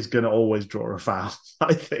is going to always draw a foul,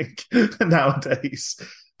 I think, nowadays.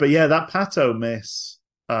 But yeah, that Pato miss,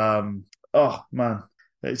 oh man,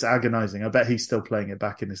 it's agonizing. I bet he's still playing it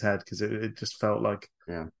back in his head because it just felt like...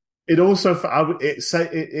 Yeah. It also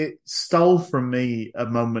it stole from me a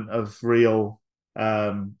moment of real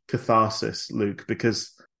catharsis, Luke,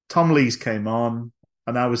 because Tom Lees came on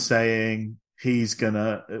and I was saying he's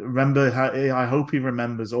gonna remember I hope he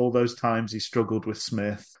remembers all those times he struggled with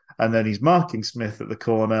Smith, and then he's marking Smith at the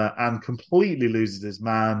corner and completely loses his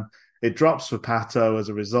man. It drops for Pato as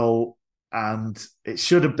a result, and it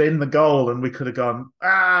should have been the goal, and we could have gone,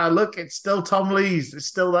 look, it's still Tom Lees, it's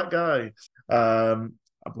still that guy.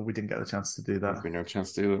 But we didn't get the chance to do that. We no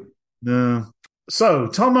chance to do it. No. So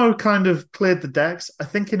Tomo kind of cleared the decks. I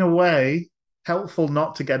think in a way, helpful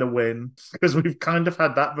not to get a win, because we've kind of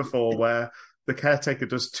had that before where the caretaker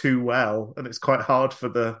does too well and it's quite hard for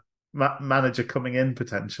the manager coming in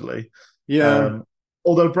potentially. Yeah.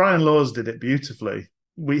 Although Brian Laws did it beautifully.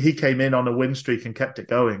 He came in on a win streak and kept it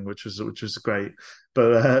going, which was great.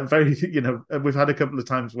 But we've had a couple of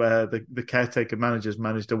times where the caretaker managers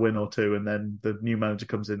managed a win or two, and then the new manager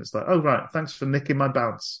comes in. It's like, oh right, thanks for nicking my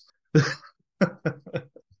bounce. But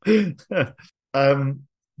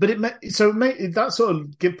that sort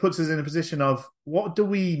of puts us in a position of what do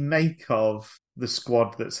we make of the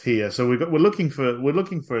squad that's here? So we're looking for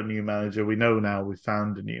a new manager. We know now we've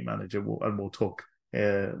found a new manager, and we'll talk.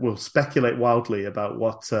 We'll speculate wildly about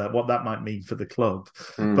what that might mean for the club.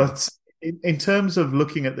 But in terms of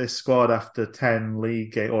looking at this squad after 10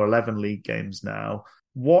 league or 11 league games now,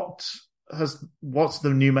 what's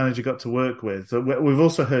the new manager got to work with? We've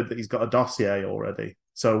also heard that he's got a dossier already.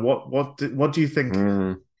 So what do you think?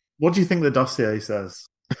 What do you think the dossier says?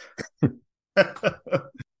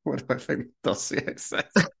 What do I think the dossier says?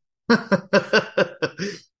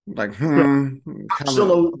 Like,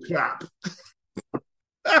 absolute crap.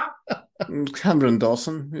 Cameron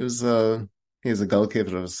Dawson he's a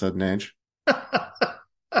goalkeeper of a certain age.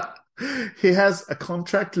 He has a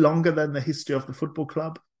contract longer than the history of the football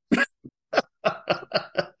club.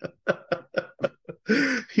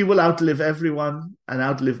 He will outlive everyone and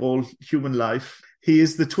outlive all human life. He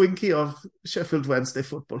is the Twinkie of Sheffield Wednesday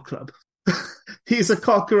Football Club. He is a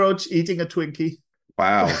cockroach eating a Twinkie.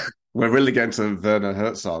 Wow. We're really getting to Werner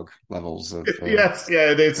Herzog levels of... Yes,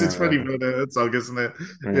 yeah, it is. It's pretty Werner Herzog, isn't it?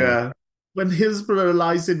 Yeah. When Hillsborough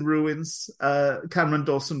lies in ruins, Cameron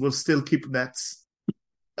Dawson will still keep nets.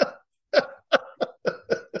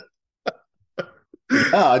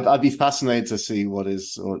 I'd be fascinated to see what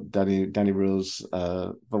Danny Rose,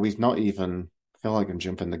 but we've not even... I feel like I'm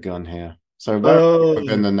jumping the gun here. So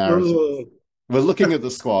within the narrative. We're looking at the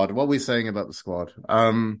squad. What are we saying about the squad?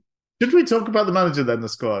 Should we talk about the manager then, the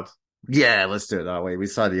squad? Yeah, let's do it that way. We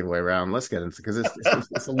decided the other way around. Let's get into because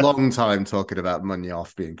it's a long time talking about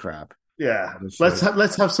Munoz being crap. Yeah,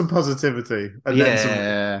 let's have some positivity. And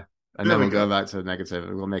then we'll go back to the negative.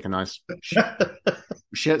 We'll make a nice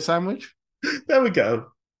shit sandwich. There we go.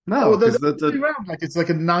 No, there's it's like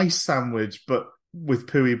a nice sandwich, but with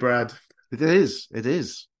pooey bread. It is.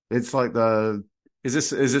 It's like is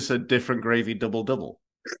this a different gravy double?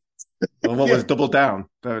 Or what was double down?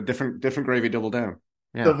 Different gravy double down.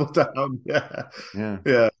 Yeah. Double down,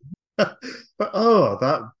 yeah. But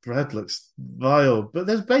that bread looks vile. But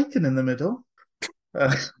there's bacon in the middle.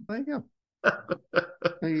 There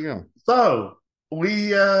you go. So we've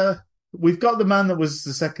got the man that was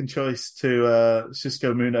the second choice to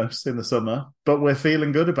Xisco Munoz in the summer, but we're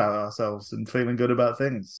feeling good about ourselves and feeling good about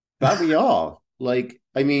things. That we are. Like,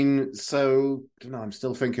 I mean, so I'm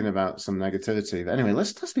still thinking about some negativity. But anyway,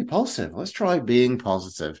 let's be positive. Let's try being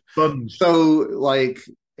positive. Sponge. So,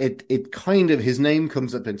 it kind of his name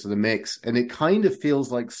comes up into the mix, and it kind of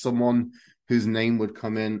feels like someone whose name would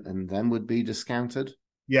come in and then would be discounted.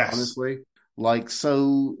 Yes. Honestly, like,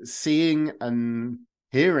 so seeing and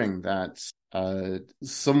hearing that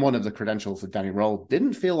someone of the credentials of Danny Röhl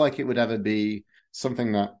didn't feel like it would ever be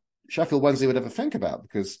something that Sheffield Wednesday would ever think about,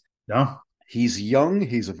 because No. he's young,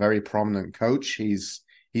 he's a very prominent coach, he's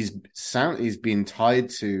been tied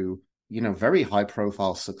to, you know, very high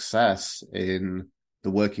profile success in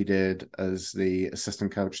the work he did as the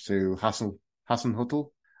assistant coach to Hasenhüttl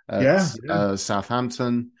at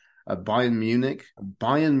Southampton, Bayern Munich.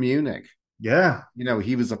 Yeah. You know,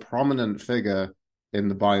 he was a prominent figure in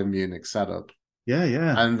the Bayern Munich setup.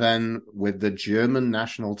 Yeah. And then with the German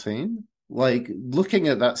national team, like, looking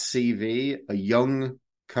at that CV, a young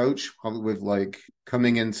coach with, like,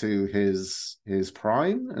 coming into his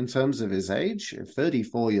prime in terms of his age,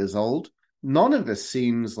 34 years old. None of this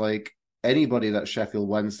seems like anybody that Sheffield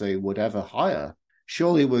Wednesday would ever hire.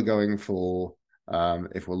 Surely we're going for,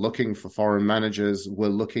 if we're looking for foreign managers, we're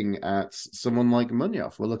looking at someone like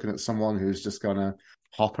Munoz. We're looking at someone who's just going to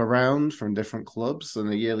hop around from different clubs on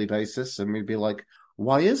a yearly basis. And we'd be like,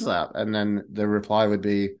 why is that? And then the reply would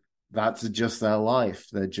be, that's just their life.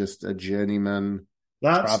 They're just a journeyman.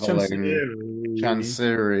 That's traveling.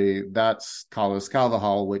 Chansiri. That's Carlos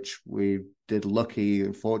Carvajal, which we did lucky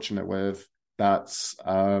and fortunate with. That's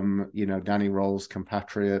you know, Danny Röhl's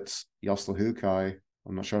compatriot, Josla Hukai.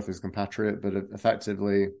 I'm not sure if he's compatriot, but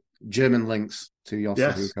effectively German links to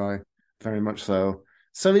Josla Hukai, very much so.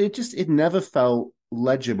 So it never felt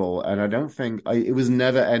legible, and I don't think it was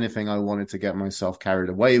never anything I wanted to get myself carried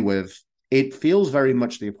away with. It feels very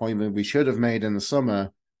much the appointment we should have made in the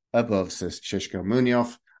summer above Shishko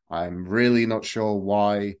Munoz. I'm really not sure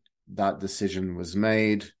why that decision was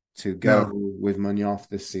made to go with Munoz.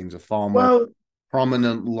 This seems a far more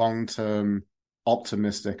prominent, long-term,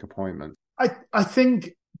 optimistic appointment. I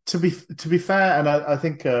think, to be fair, and I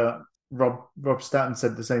think Rob Staton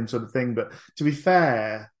said the same sort of thing, but to be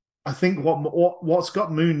fair, I think what's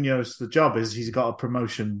got Munoz the job is he's got a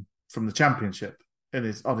promotion from the Championship on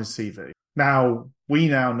his CV. Now we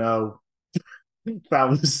know that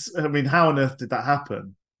was, I mean, how on earth did that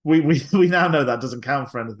happen? We now know that doesn't count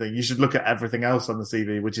for anything. You should look at everything else on the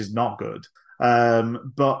CV, which is not good.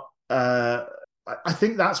 But I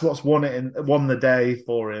think that's what's won the day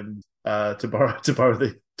for him. To borrow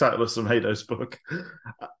the title of Semedo's book,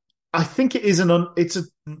 I think it is an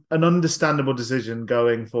understandable decision,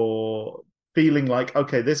 going for feeling like,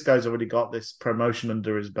 okay, this guy's already got this promotion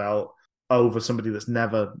under his belt over somebody that's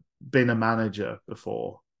never been a manager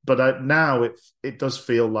before. But now it does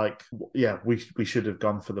feel like, yeah, we should have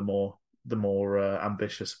gone for the more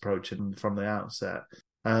ambitious approach from the outset.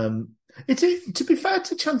 To be fair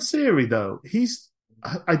to Chansiri, though,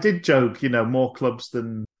 I did joke, you know, more clubs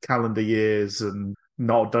than calendar years and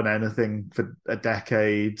not done anything for a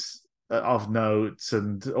decade of note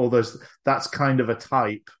and all those. That's kind of a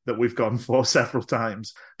type that we've gone for several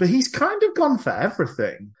times. But he's kind of gone for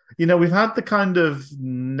everything. You know, we've had the kind of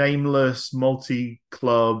nameless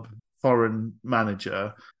multi-club foreign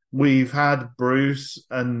manager. We've had Bruce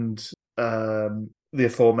and the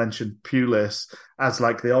aforementioned Pulis as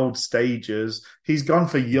like the old stagers. He's gone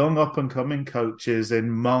for young up-and-coming coaches in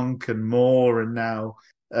Monk and Moore and now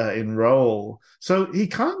in Röhl. So he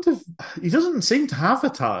doesn't seem to have a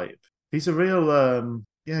type. He's a real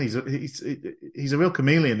he's a real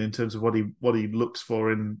chameleon in terms of what he looks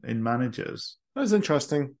for in managers. That's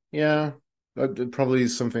interesting. Yeah, probably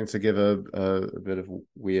something to give a bit of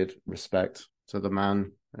weird respect to the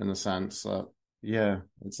man, in the sense that, yeah,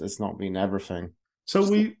 it's not been everything.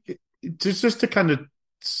 So just to kind of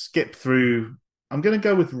skip through, I'm going to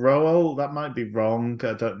go with Röhl. That might be wrong.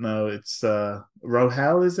 I don't know. It's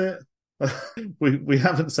Rohel, is it? we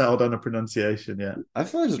haven't settled on a pronunciation yet. I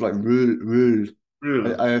thought it was like Rühl.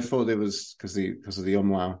 I thought it was because of the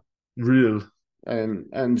umlaut. Rühl.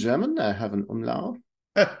 And German, I have an umlaut.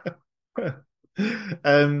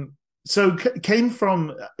 So came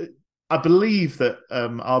from, I believe that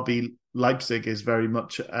RB Leipzig is very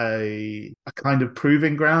much a kind of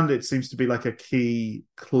proving ground. It seems to be like a key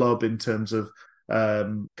club in terms of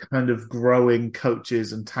kind of growing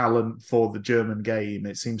coaches and talent for the German game.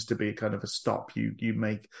 It seems to be kind of a stop. You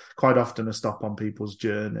make quite often a stop on people's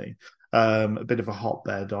journey. A bit of a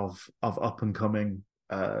hotbed of up and coming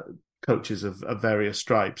coaches of various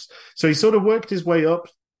stripes. So he sort of worked his way up.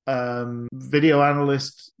 Video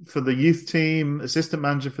analyst for the youth team, assistant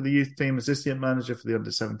manager for the youth team, assistant manager for the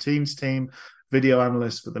under-17s team, video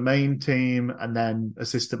analyst for the main team, and then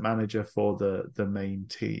assistant manager for the main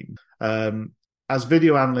team. As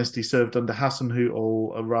video analyst, he served under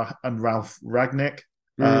Hasenhüttl and Ralf Rangnick.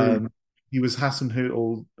 He was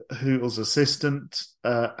Hüttl's assistant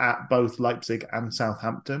at both Leipzig and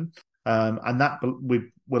Southampton. And that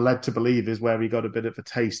we were led to believe is where he got a bit of a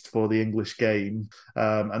taste for the English game,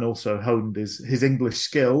 and also honed his English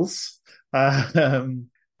skills. And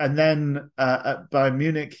then at Bayern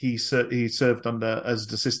Munich, he served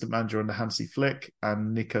as assistant manager under Hansi Flick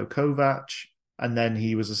and Niko Kovac. And then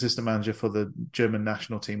he was assistant manager for the German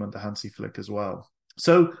national team under Hansi Flick as well.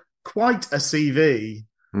 So quite a CV,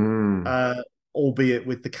 albeit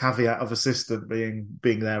with the caveat of assistant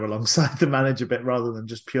being there alongside the manager bit rather than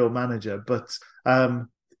just pure manager. But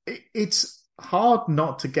it's hard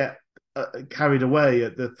not to get carried away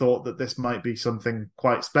at the thought that this might be something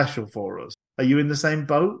quite special for us. Are you in the same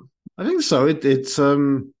boat? I think so. It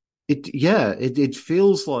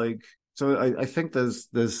feels like, so I think there's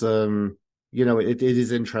it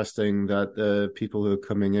is interesting that the people who are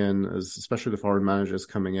coming in, especially the foreign managers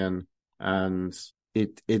coming in, and I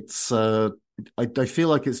feel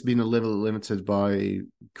like it's been a little limited by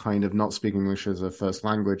kind of not speaking English as a first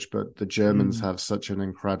language, but the Germans have such an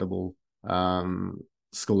incredible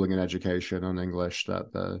schooling and education on English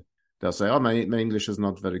that they'll say, "Oh, my English is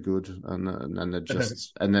not very good," and then it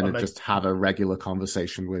just have a regular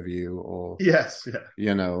conversation with you, or yes,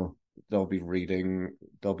 yeah. They'll be reading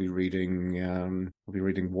War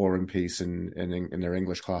and Peace in their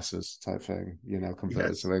English classes type thing,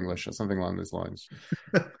 converted to English or something along those lines.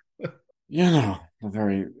 A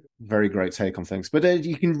very, very great take on things. But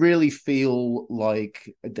you can really feel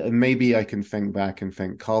like, maybe I can think back and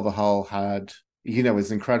think Carvajal had,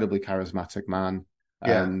 is an incredibly charismatic man,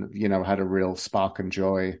 and, had a real spark and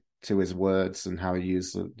joy to his words and how he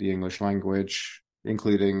used the English language,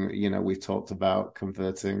 including, we've talked about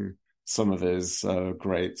converting some of his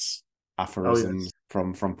great aphorisms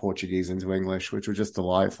from Portuguese into English, which were just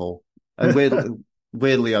delightful. And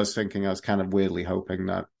weirdly, I was kind of weirdly hoping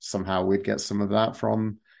that somehow we'd get some of that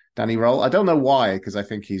from Danny Röhl. I don't know why, because I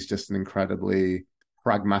think he's just an incredibly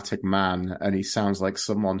pragmatic man, and he sounds like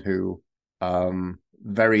someone who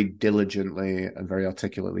very diligently and very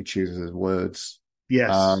articulately chooses his words.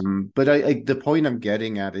 Yes. But the point I'm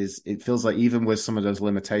getting at is, it feels like even with some of those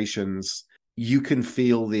limitations, you can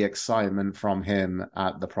feel the excitement from him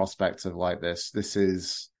at the prospect of like this. This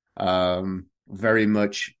is very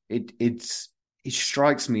much, it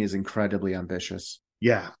strikes me as incredibly ambitious.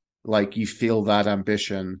 Yeah. Like, you feel that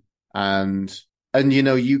ambition, and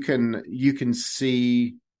you can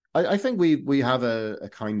see, I think we have a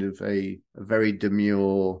kind of a very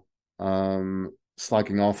demure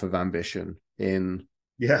slagging off of ambition in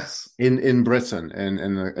Britain, in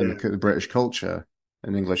the British culture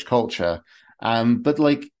and English culture. But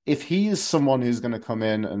like, if he is someone who's going to come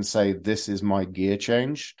in and say, "This is my gear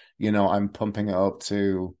change," I'm pumping it up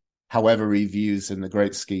to however he views in the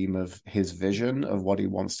great scheme of his vision of what he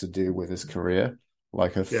wants to do with his career,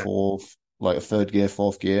 like a third gear,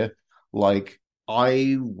 fourth gear. Like,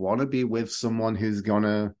 I want to be with someone who's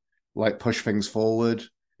gonna like push things forward.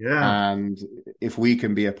 Yeah. And if we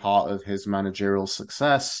can be a part of his managerial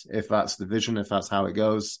success, if that's the vision, if that's how it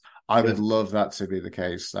goes, I would love that to be the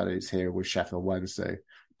case, that he's here with Sheffield Wednesday,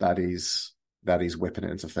 that he's whipping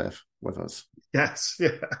it into fifth with us. Yes,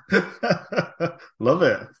 yeah. Love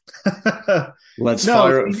it. Let's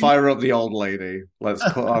fire up the old lady. Let's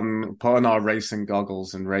put on our racing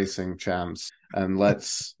goggles and racing champs, and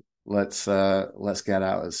let's get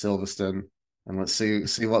out at Silverstone, and let's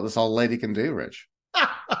see what this old lady can do, Rich.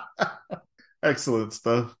 Excellent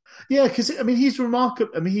stuff. Yeah, because he's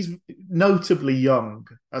remarkable. He's notably young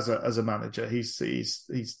as a manager. He's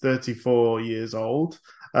 34 years old.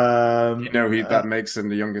 That makes him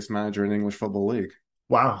the youngest manager in the English Football League.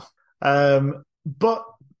 Wow. But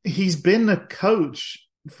he's been a coach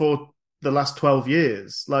for the last 12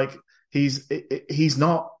 years. Like, he's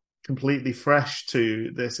not completely fresh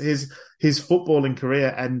to this. His footballing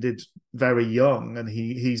career ended very young, and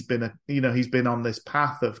he's been on this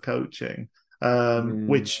path of coaching,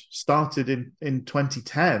 which started in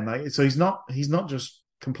 2010. Like, so he's not just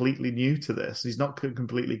completely new to this. He's not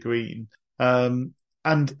completely green.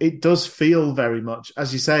 And it does feel very much,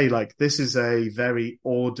 as you say, like this is a very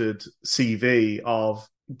ordered CV of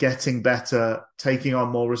getting better, taking on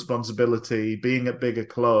more responsibility, being at bigger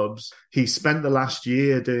clubs. He spent the last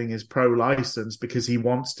year doing his pro license because he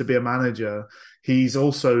wants to be a manager. He's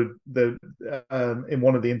also in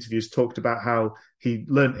one of the interviews talked about how he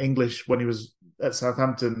learned English when he was at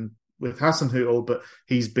Southampton with Hasenhüttl, but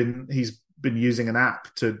he's been using an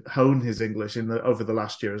app to hone his English over the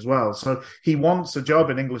last year as well. So he wants a job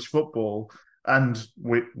in English football, and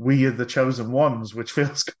we are the chosen ones, which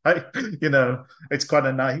feels quite, it's quite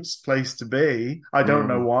a nice place to be. I don't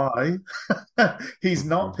know Mm. why. He's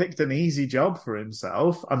not picked an easy job for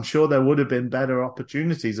himself. I'm sure there would have been better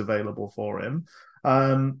opportunities available for him.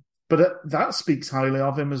 But that speaks highly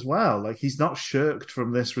of him as well. Like, he's not shirked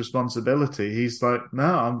from this responsibility. He's like,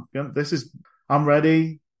 no, I'm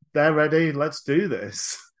ready. They're ready. Let's do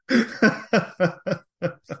this.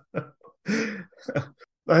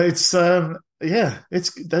 It's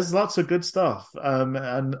there's lots of good stuff,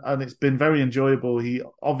 and it's been very enjoyable. He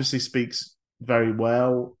obviously speaks very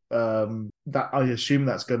well. That I assume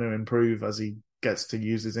that's going to improve as he gets to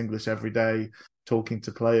use his English every day, talking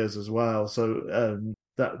to players as well. So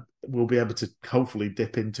that we'll be able to hopefully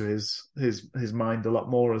dip into his mind a lot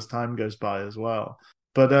more as time goes by as well.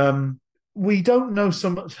 But we don't know so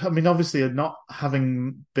much. I mean, obviously, not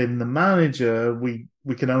having been the manager, we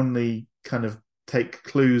can only kind of take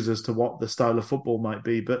clues as to what the style of football might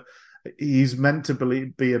be. But he's meant to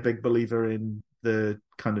be a big believer in the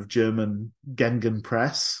kind of German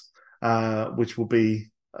Gegenpress, which will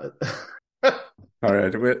be. All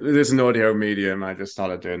right, there's an audio medium. I just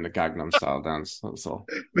started doing the Gangnam Style dance. That's all.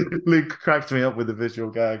 Luke cracked me up with a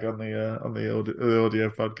visual gag on the audio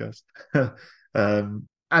podcast.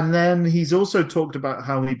 And then he's also talked about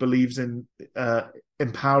how he believes in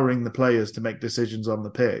empowering the players to make decisions on the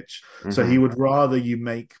pitch. Mm-hmm. So he would rather you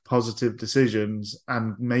make positive decisions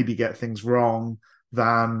and maybe get things wrong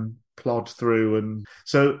than plod through. And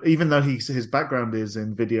so even though his background is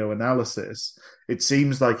in video analysis, it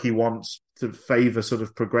seems like he wants to favor sort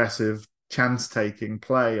of progressive chance-taking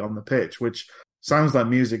play on the pitch, which sounds like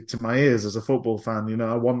music to my ears as a football fan.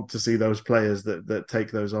 I want to see those players that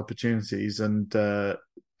take those opportunities and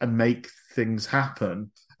make things happen,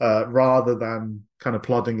 rather than kind of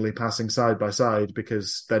ploddingly passing side by side,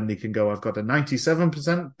 because then he can go, I've got a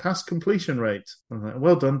 97% pass completion rate. I'm like,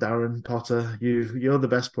 well done, Darren Potter. You're the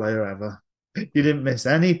best player ever. You didn't miss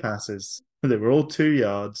any passes. They were all 2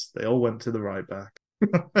 yards. They all went to the right back.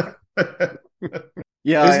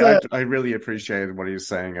 Yeah, I really appreciated what he was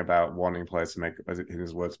saying about wanting players to make, in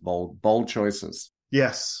his words, bold choices.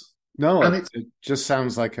 Yes. No, it just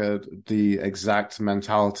sounds like the exact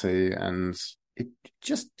mentality, and it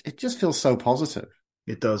just feels so positive.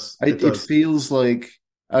 It does. It feels like,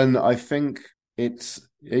 and I think it's,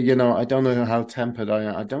 I don't know how tempered I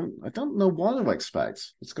am. I don't know what to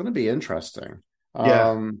expect. It's going to be interesting.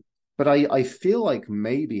 Yeah. But I feel like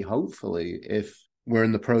maybe, hopefully, if we're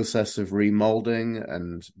in the process of remolding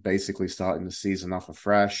and basically starting the season off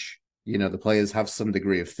afresh, the players have some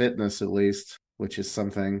degree of fitness at least, which is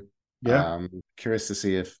something. Yeah. Curious to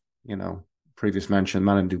see if, previous mention,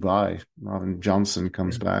 man in Dubai, Marvin Johnson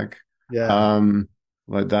comes back. Yeah.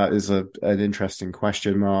 Like that is an interesting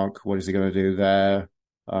question mark. What is he going to do there?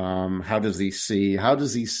 How does he see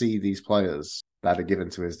these players that are given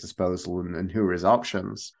to his disposal, and who are his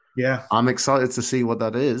options? Yeah. I'm excited to see what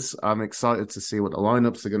that is. I'm excited to see what the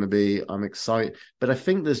lineups are going to be. I'm excited, but I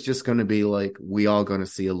think there's just going to be we are going to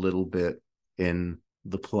see a little bit in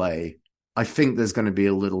the play. I think there's going to be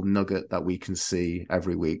a little nugget that we can see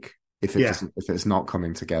every week if it's not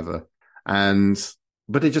coming together.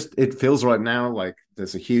 But it feels right now like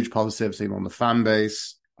there's a huge positivity on the fan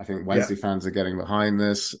base. I think Wednesday fans are getting behind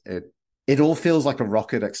this. It all feels like a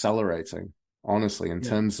rocket accelerating, honestly, in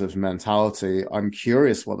terms of mentality. I'm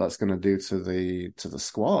curious what that's going to do to the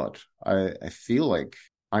squad. I feel like,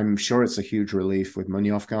 I'm sure it's a huge relief with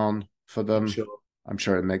Munoz gone for them. I'm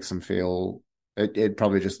sure it makes them feel. It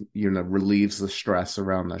probably just relieves the stress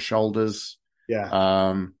around their shoulders. Yeah.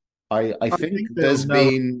 I think there's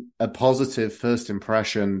been a positive first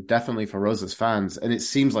impression, definitely for us as fans, and it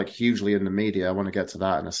seems like hugely in the media. I want to get to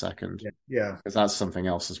that in a second. Yeah. Because that's something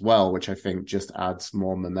else as well, which I think just adds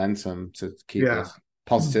more momentum to keep this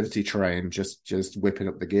positivity train just whipping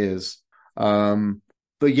up the gears.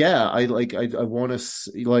 But yeah, I want to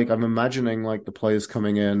see, I'm imagining the players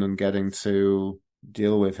coming in and getting to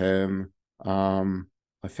deal with him.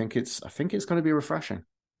 I think it's going to be refreshing.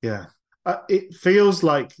 Yeah. It feels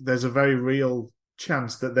like there's a very real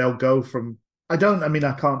chance that they'll go from. I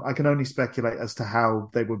can only speculate as to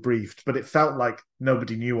how they were briefed, but it felt like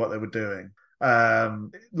nobody knew what they were doing.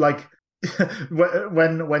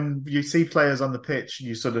 When you see players on the pitch,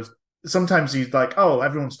 you sort of sometimes you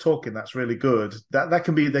everyone's talking. That's really good. There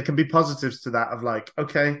can be positives to that of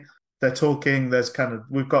okay, They're talking.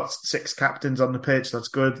 We've got 6 captains on the pitch. That's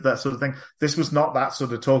good. That sort of thing. This was not that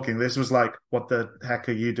sort of talking. This was like, what the heck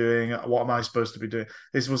are you doing? What am I supposed to be doing?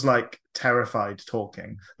 This was like terrified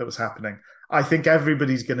talking that was happening. I think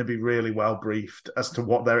everybody's going to be really well briefed as to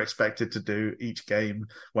what they're expected to do each game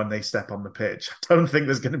when they step on the pitch. I don't think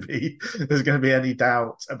there's going to be any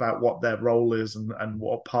doubt about what their role is and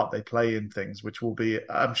what part they play in things, which will be,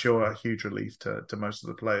 I'm sure, a huge relief to most of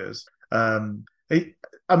the players.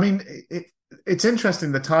 It's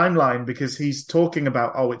interesting, the timeline, because he's talking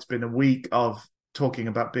about, it's been a week of talking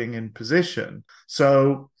about being in position.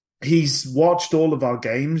 So he's watched all of our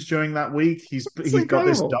games during that week. He's got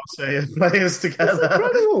this dossier of players together. It's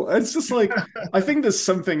incredible. It's just like, I think there's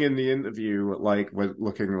something in the interview, like we're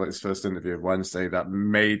looking at his first interview of Wednesday, that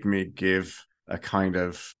made me give a kind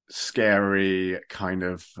of scary kind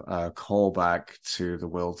of callback to the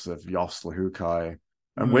worlds of Jos Luhukay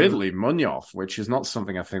and weirdly Munoz, which is not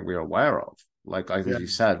something I think we were aware of. Like, as you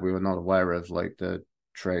said, we were not aware of like the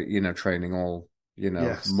training all,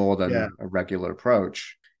 more than a regular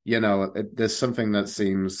approach. There's something that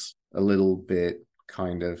seems a little bit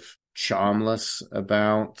kind of charmless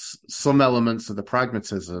about some elements of the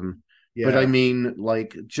pragmatism. Yeah. But I mean,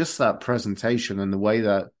 like, just that presentation and the way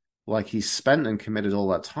that, like, he spent and committed all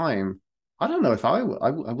that time. I don't know if I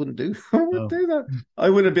wouldn't do that. I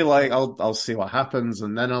wouldn't be like, I'll see what happens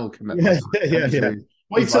and then I'll commit. Yeah.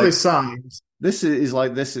 Wait till it signs. This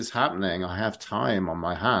is happening. I have time on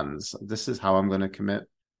my hands. This is how I'm going to commit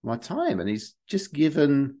my time. And he's just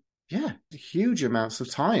given, huge amounts of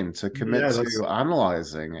time to commit to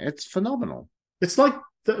analyzing. It's phenomenal. It's like,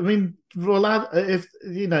 if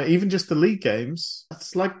even just the league games,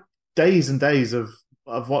 it's like days and days of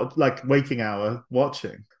what, like, waking hour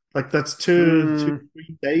watching. Like, that's 2-3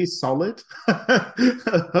 days solid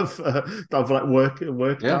of like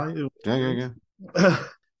work time. Yeah.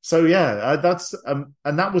 So that's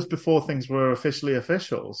and that was before things were officially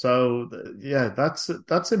official. So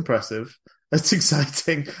that's impressive. That's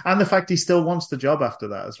exciting, and the fact he still wants the job after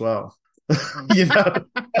that as well.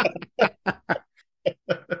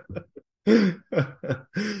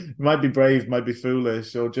 Might be brave, might be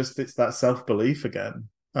foolish, or just it's that self-belief again.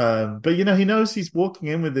 But he knows he's walking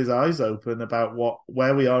in with his eyes open about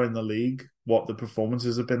where we are in the league, what the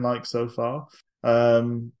performances have been like so far,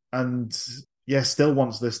 and still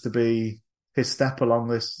wants this to be his step along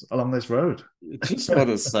this road. Just want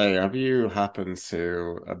to say, have you happened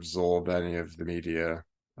to absorb any of the media,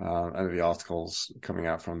 any of the articles coming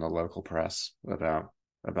out from the local press about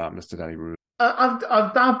Mr. Danny Röhl?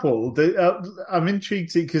 I've dabbled. I'm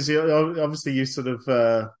intrigued because obviously you sort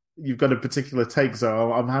of you've got a particular take,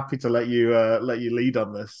 so I'm happy to let you lead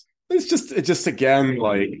on this. It's just again,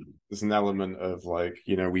 like, there's an element of, like,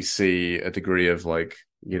 we see a degree of, like,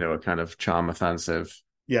 a kind of charm offensive.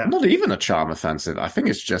 Yeah. Not even a charm offensive. I think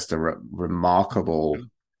it's just a remarkable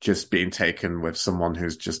just being taken with someone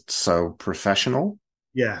who's just so professional.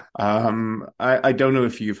 Yeah. I don't know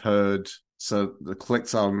if you've heard, so I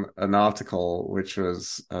clicked on an article which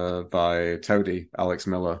was by Toady, Alex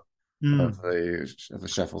Miller of the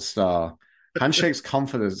Sheffield Star. Handshakes,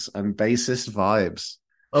 confidence, and bassist vibes.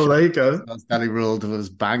 Oh, there you go. Danny Röhl was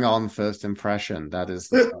bang on first impression. That is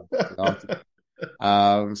the article.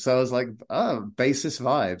 So I was like, bassist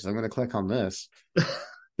vibes. I'm going to click on this.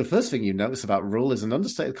 The first thing you notice about Röhl is an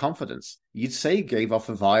understated confidence. You'd say he gave off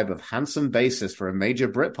a vibe of handsome bassist for a major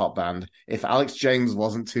Britpop band if Alex James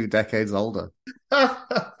wasn't 2 decades older.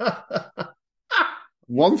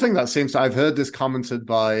 One thing that I've heard this commented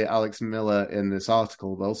by Alex Miller in this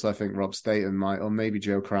article, but also I think Rob Staten might, or maybe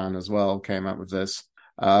Joe Cran as well, came out with this.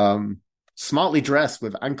 Smartly dressed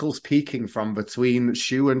with ankles peeking from between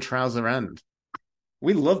shoe and trouser end.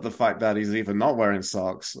 We love the fact that he's either not wearing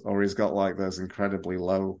socks or he's got, like, those incredibly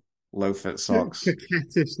low fit socks.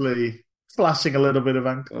 Coquettishly flashing a little bit of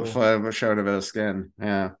ankle. Showing a bit of skin,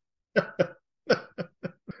 yeah.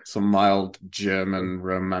 Some mild German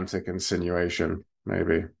romantic insinuation,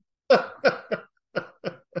 maybe. The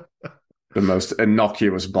most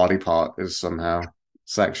innocuous body part is somehow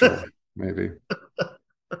sexual, maybe.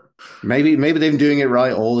 Maybe they've been doing it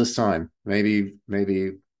right all this time. Maybe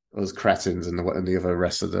those cretins and the other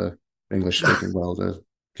rest of the English-speaking world are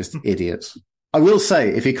just idiots. I will say,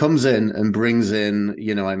 if he comes in and brings in,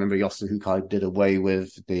 I remember Jos Luhukay did away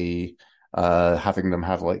with the having them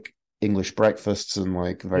have, like, English breakfasts and,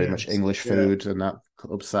 like, very much English food, and that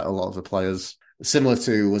upset a lot of the players. Similar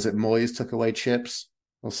to, was it Moyes took away chips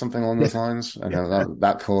or something along those lines? I know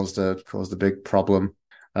that caused a big problem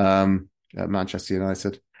at Manchester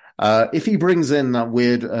United. If he brings in that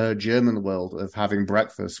weird German world of having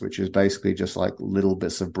breakfast, which is basically just, like, little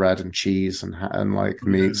bits of bread and cheese and like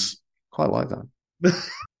meats, Quite like that.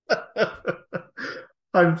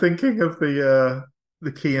 I'm thinking of the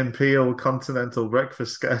Key and Peele continental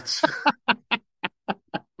breakfast sketch.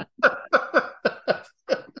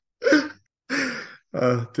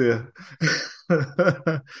 Oh dear.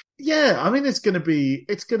 Yeah, I mean it's gonna be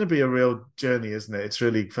a real journey, isn't it? It's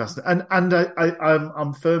really fascinating. And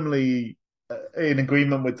I'm firmly in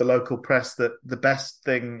agreement with the local press that the best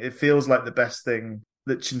thing, it feels like the best thing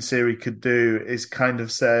that Chinsiri could do is kind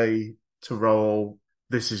of say to Raul,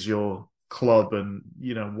 this is your club, and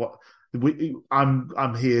you know what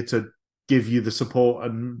I'm here to give you the support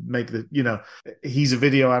and make the, you know, he's a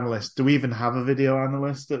video analyst. Do we even have a video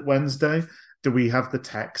analyst at Wednesday? Do we have the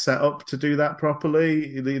tech set up to do that properly?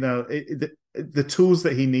 You know, the tools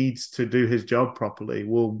that he needs to do his job properly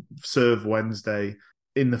will serve Wednesday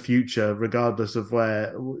in the future, regardless of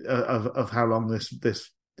where of how long this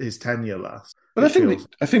his tenure lasts. But I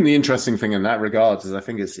think the interesting thing in that regard is I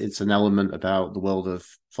think it's an element about the world of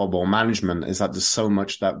football management is that there's so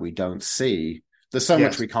much that we don't see. There's so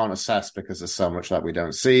much we can't assess because there's so much that we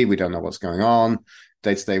don't see. We don't know what's going on.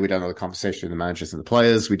 Day to day, we don't know the conversation with the managers and the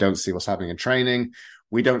players. We don't see what's happening in training.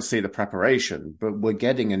 We don't see the preparation, but we're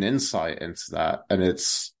getting an insight into that. And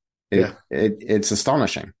it's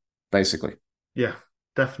astonishing, basically. Yeah,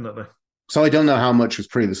 definitely. So I don't know how much was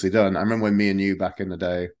previously done. I remember when me and you back in the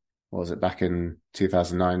day, what was it, back in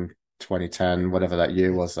 2009, 2010, whatever that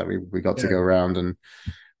year was, that we got to go around and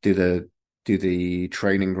do the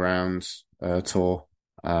training grounds tour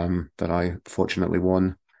that I fortunately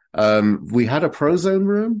won. We had a Prozone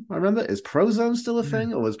room. I remember. Is Prozone still a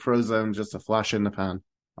thing, or was Prozone just a flash in the pan?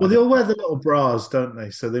 Well, they all wear the little bras, don't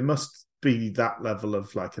they? So they must be that level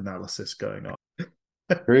of like analysis going on.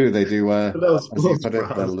 True, they do wear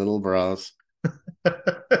the little bras.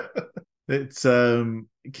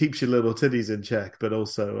 It keeps your little titties in check, but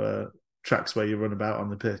also tracks where you run about on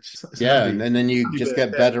the pitch. And then you just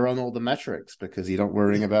get better on all the metrics because you're not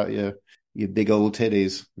worrying about your big old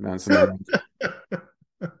titties.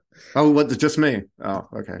 Oh, what? Just me? Oh,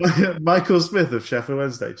 okay. Michael Smith of Sheffield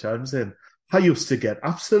Wednesday chimes in. I used to get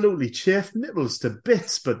absolutely chafed nipples to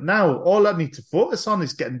bits, but now all I need to focus on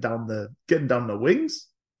is getting down the wings,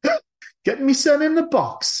 getting me son in the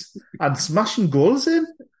box, and smashing goals in.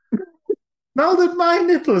 Now that my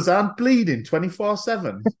nipples aren't bleeding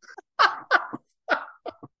 24/7.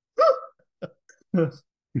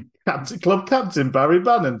 Club captain Barry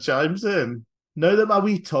Bannon chimes in. Now that my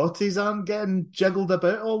wee totties aren't getting jiggled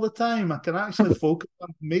about all the time, I can actually focus on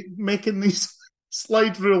making these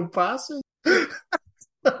slide rule passes.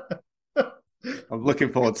 I'm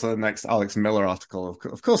looking forward to the next Alex Miller article.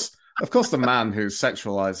 Of course, the man who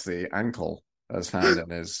sexualized the ankle has found in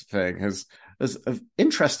his thing has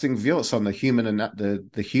interesting views on the human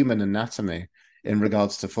anatomy in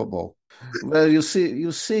regards to football. Well, you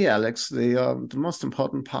see, Alex, the most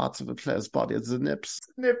important part of a player's body is the nips.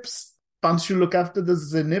 Nips. Once you look after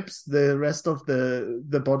the nips, the rest of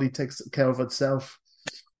the body takes care of itself.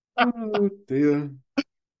 Oh dear.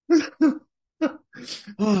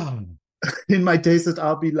 In my days at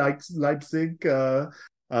RB Leipzig,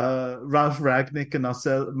 Ralph Ragnick and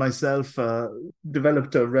myself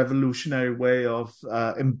developed a revolutionary way of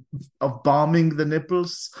balming the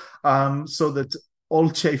nipples, so that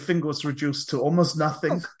all chafing was reduced to almost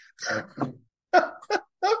nothing.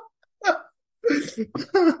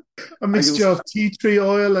 A mixture of tea tree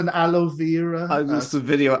oil and aloe vera. I used to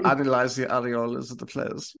video analyze the areolas of the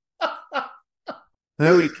players.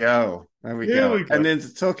 There we go. And then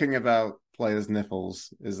talking about players'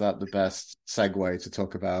 nipples, is that the best segue to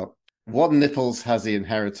talk about what nipples has he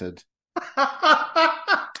inherited?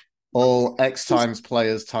 All X times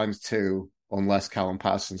players times 2, unless Callum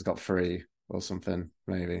Patterson's got 3 or something,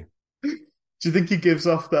 maybe. Do you think he gives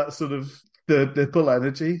off that sort of third nipple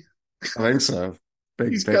energy? I think so.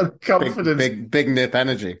 He's got confidence. Big nip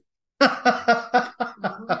energy.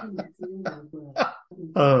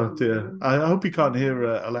 Oh dear! I hope you can't hear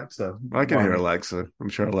Alexa. I can hear Alexa. I'm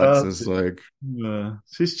sure Alexa's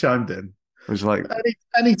she's chimed in. She's like,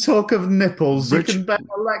 any talk of nipples, you can bet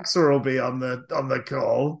Alexa will be on the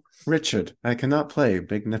call. Richard, I cannot play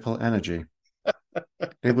Big Nipple Energy.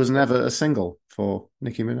 It was never a single for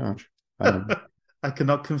Nicki Minaj. I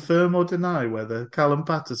cannot confirm or deny whether Callum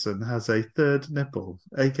Patterson has a third nipple,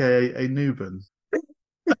 aka a Nuban.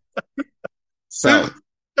 So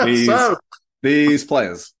these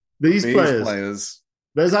players.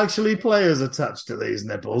 There's actually players attached to these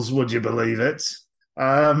nipples. Would you believe it?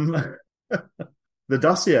 The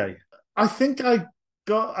dossier. I think I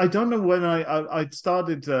don't know when I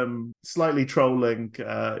started slightly trolling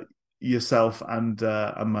yourself and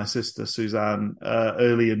my sister Suzanne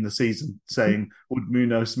early in the season, saying, would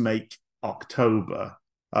Munoz make October,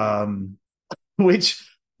 which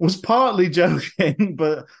was partly joking,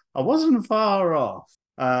 but I wasn't far off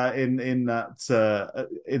in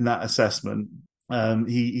that assessment.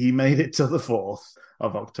 He made it to the 4th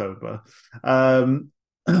of October.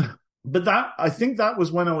 But I think that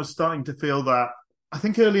was when I was starting to feel that. I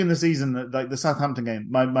think early in the season, like the Southampton game,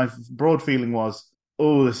 my broad feeling was,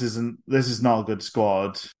 oh, this is not a good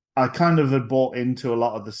squad. I kind of had bought into a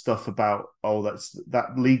lot of the stuff about,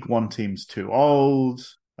 that League One team's too old.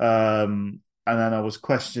 And then I was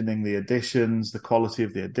questioning the additions, the quality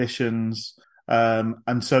of the additions.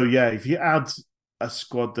 And so, yeah, if you add a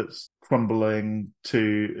squad that's crumbling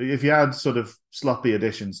if you add sort of sloppy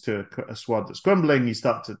additions to a squad that's crumbling, you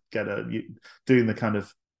start to get doing the kind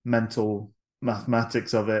of mental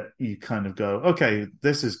mathematics of it. You kind of go, okay,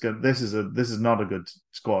 this is good. This is not a good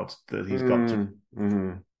squad that he's got to.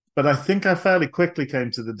 Mm-hmm. But I think I fairly quickly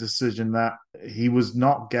came to the decision that he was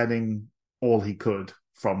not getting all he could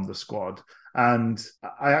from the squad. And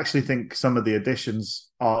I actually think some of the additions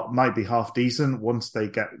might be half decent once they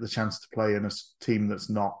get the chance to play in a team that's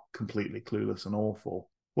not completely clueless and awful.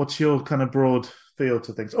 What's your kind of broad feel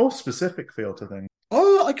to things, or specific feel to things?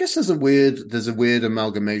 Oh, I guess there's a weird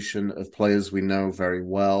amalgamation of players we know very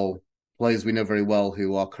well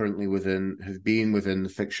who are currently have been within the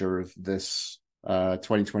fixture of this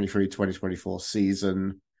 2023-2024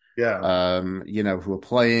 season. Yeah. Who are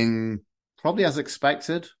playing probably as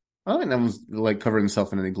expected. I don't think no one's like covering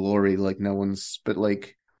himself in any glory. Like no one's, but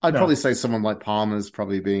like I'd probably say someone like Palmer's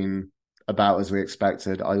probably been about as we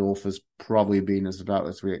expected. Iorfa's probably been about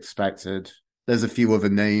as we expected. There's a few other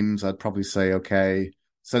names I'd probably say okay.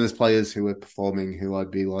 So there's players who are performing who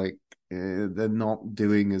I'd be like they're not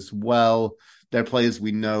doing as well. There are players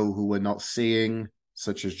we know who we're not seeing,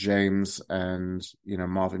 such as James and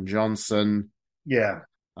Marvin Johnson. Yeah.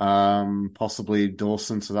 Possibly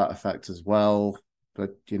Dawson to that effect as well.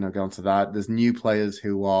 But, go on to that. There's new players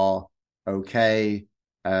who are okay,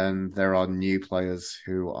 and there are new players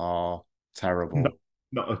who are terrible.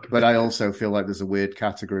 Not okay. But I also feel like there's a weird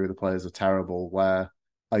category of the players are terrible what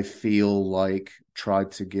I feel like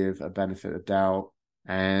tried to give a benefit of doubt.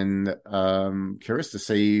 And curious to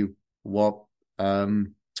see what Danny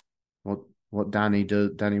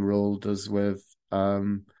Rule does with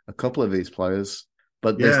a couple of these players.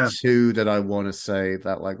 But there's two that I want to say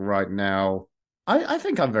that like right now, I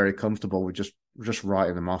think I'm very comfortable with just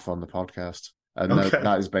writing them off on the podcast. And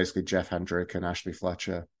that is basically Jeff Hendrick and Ashley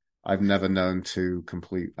Fletcher. I've never known two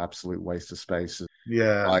complete, absolute waste of space.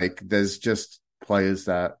 Yeah. Like there's just players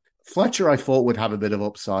that Fletcher I thought would have a bit of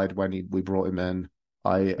upside when we brought him in.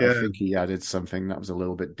 I think he added something that was a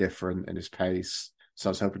little bit different in his pace. So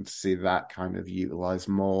I was hoping to see that kind of utilized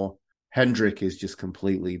more. Hendrick is just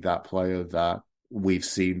completely that player that we've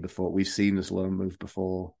seen before. We've seen this loan move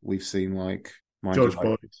before. We've seen like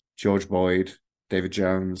George Boyd, David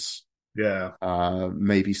Jones. Yeah.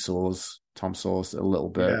 Maybe Tom Soares a little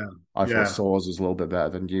bit. Yeah. I thought Soares was a little bit better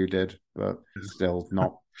than you did, but still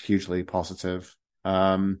not hugely positive.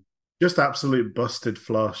 Just absolute busted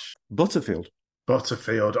flush. Butterfield.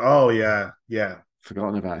 Oh, yeah. Yeah.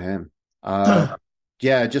 Forgotten about him.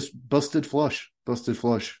 Just busted flush.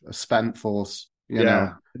 A spent force, you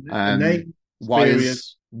know. And why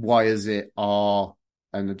is it R?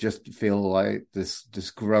 And I just feel like this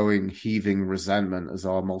growing, heaving resentment as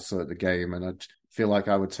I'm also at the game. And I feel like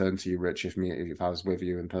I would turn to you, Rich, if I was with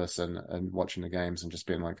you in person and watching the games and just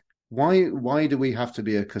being like, why do we have to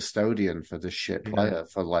be a custodian for this shit player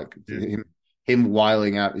for like him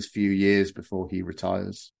whiling out his few years before he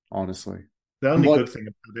retires? Honestly, the only good thing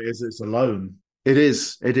about it is it's a loan. It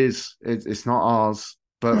is. It's not ours,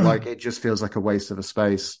 but like it just feels like a waste of a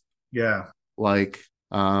space. Yeah. Like,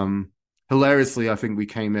 hilariously, I think we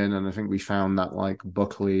came in and I think we found that like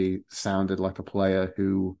Buckley sounded like a player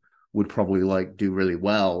who would probably like do really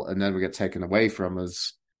well, and then we get taken away from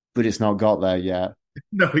us, but it's not got there yet.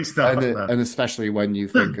 No, he's not. And especially when you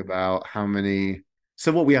think about how many.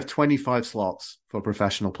 So we have 25 slots for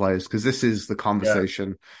professional players because this is the conversation.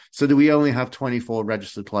 Yeah. So do we only have 24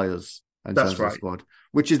 registered players? That's right. Squad,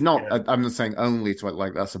 which is not. Yeah. I'm not saying only to it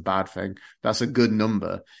like that's a bad thing. That's a good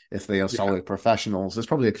number if they are solid professionals. There's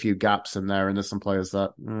probably a few gaps in there, and there's some players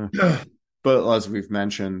that. But as we've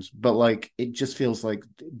mentioned, but like it just feels like,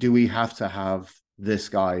 do we have to have this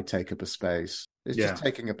guy take up a space? It's just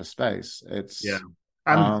taking up a space. It's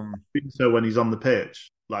and so when he's on the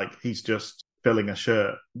pitch, like he's just filling a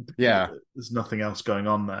shirt. Yeah, there's nothing else going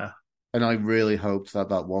on there. And I really hoped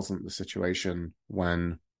that wasn't the situation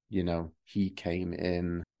when he came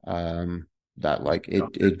in. That like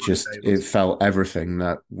it felt everything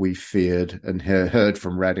that we feared and heard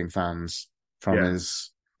from Reading fans from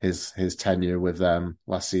his tenure with them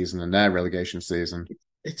last season and their relegation season.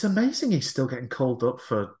 It's amazing he's still getting called up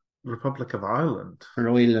for Republic of Ireland. For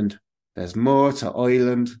Ireland, there's more to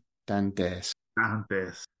Ireland than this. And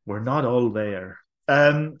this, we're not all there.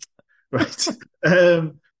 Right.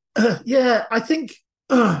 Yeah, I think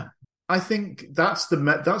that's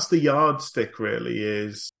the yardstick. Really,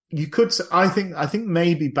 is you could. I think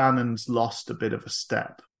maybe Bannon's lost a bit of a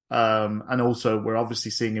step, and also we're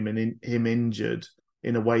obviously seeing him injured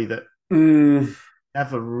in a way that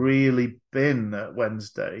never really been at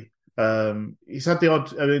Wednesday. He's had the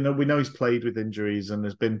odd. I mean, we know he's played with injuries, and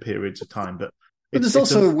there's been periods of time, but there's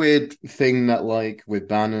also a weird thing that, like, with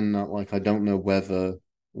Bannon, that, like, I don't know whether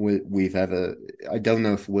we've ever. I don't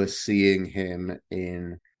know if we're seeing him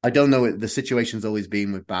in. I don't know. The situation's always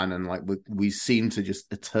been with Bannon. Like, we seem to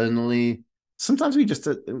just eternally. Sometimes we just.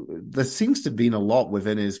 There seems to have been a lot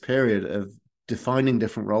within his period of defining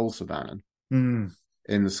different roles for Bannon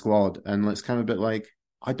in the squad, and it's kind of a bit like,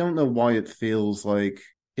 I don't know why it feels like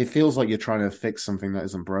you're trying to fix something that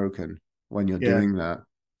isn't broken when you're doing that.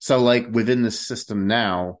 So, like, within the system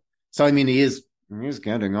now, so I mean, he is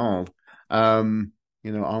getting old. Aren't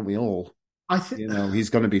we all? I think he's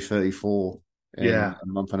going to be 34 in a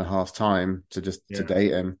month and a half time to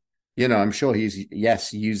date him. I'm sure he's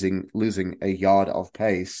losing a yard of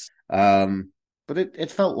pace. But it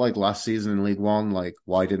felt like last season in League One, like,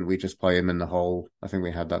 why didn't we just play him in the hole? I think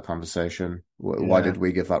we had that conversation. Why did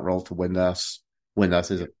we give that role to Windass? Windass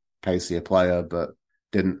is a pacier player, but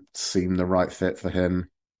didn't seem the right fit for him.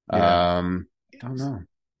 I don't know.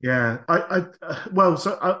 Yeah, I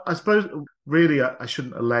suppose really I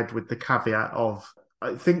shouldn't have led with the caveat of,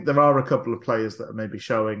 I think there are a couple of players that are maybe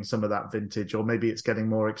showing some of that vintage, or maybe it's getting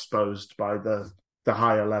more exposed by the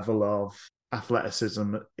higher level of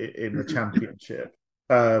athleticism in the Championship.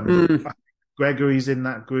 Gregory's in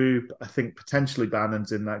that group. I think potentially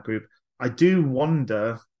Bannon's in that group. I do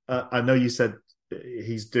wonder. I know you said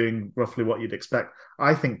he's doing roughly what you'd expect.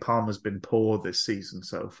 I think Palmer's been poor this season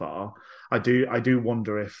so far. I do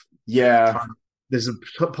wonder if there's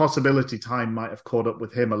a possibility time might have caught up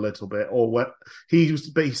with him a little bit, or what he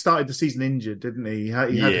started the season injured, didn't he? He had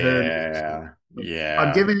hernias. Yeah.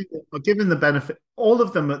 I'm giving the benefit. All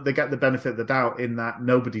of them, they get the benefit of the doubt in that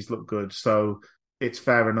nobody's looked good, so it's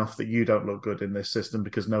fair enough that you don't look good in this system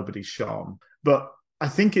because nobody's shone. But I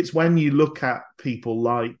think it's when you look at people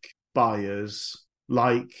like Byers,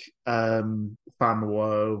 like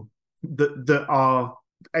Famewo, that are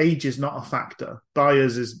age is not a factor.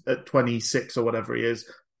 Byers is at 26 or whatever he is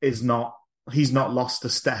not. He's not lost a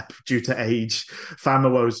step due to age.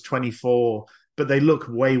 Famewo's 24, but they look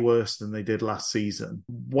way worse than they did last season.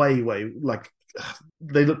 Way, like,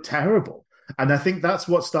 they look terrible. And I think that's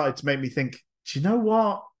what started to make me think, do you know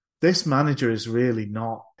what? This manager is really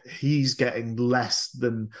not. He's getting less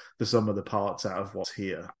than the sum of the parts out of what's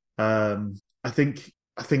here. I think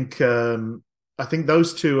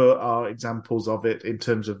those two are examples of it in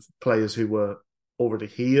terms of players who were already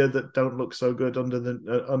here that don't look so good under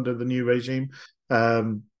the new regime.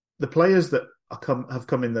 The players that have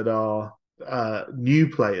come in that are new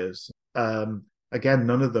players. Again,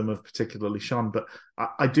 none of them have particularly shone, but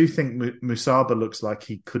I do think Musaba looks like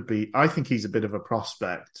he could be. I think he's a bit of a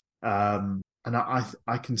prospect, and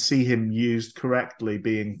I can see him used correctly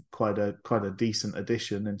being quite a decent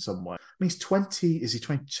addition in some way. I mean, he's 20. Is he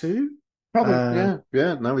 22? Probably.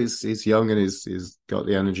 Yeah. No, he's young and he's got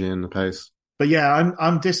the energy and the pace. But yeah,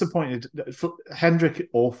 I'm disappointed. Hendrick,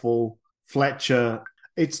 awful. Fletcher,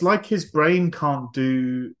 it's like his brain can't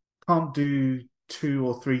do 2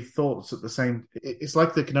 or 3 thoughts at the same. It's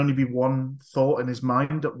like there can only be one thought in his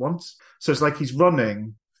mind at once. So it's like he's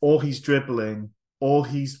running, or he's dribbling, or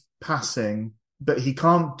he's passing, but he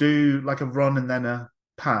can't do like a run and then a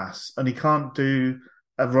pass, and he can't do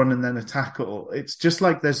a run and then a tackle. It's just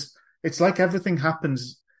like it's like everything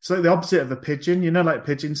happens. It's like the opposite of a pigeon, like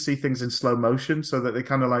pigeons see things in slow motion, so that they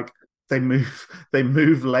kind of like they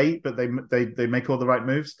move late, but they make all the right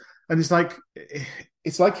moves. And it's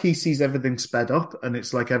like he sees everything sped up, and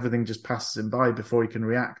it's like everything just passes him by before he can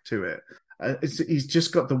react to it. He's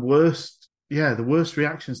just got the worst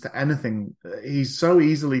reactions to anything. He's so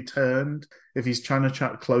easily turned if he's trying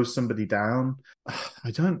to close somebody down. I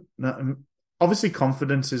don't know. Obviously,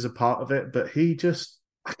 confidence is a part of it, but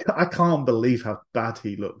I can't believe how bad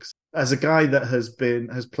he looks as a guy that has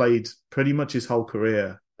played pretty much his whole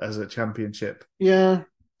career as a Championship. Yeah.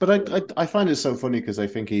 But I find it so funny because I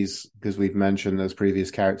think because we've mentioned those previous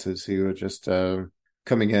characters who are just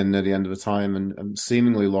coming in at the end of the time and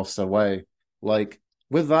seemingly lost their way. Like,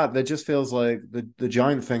 with that, there just feels like the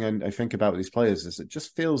giant thing I think about with these players is it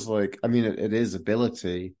just feels like, I mean, it is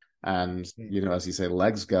ability, And, as you say,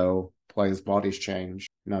 legs go, players' bodies change.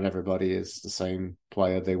 Not everybody is the same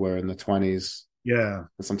player they were in the 20s. Yeah.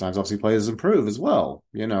 And sometimes, obviously, players improve as well,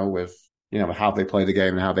 with how they play the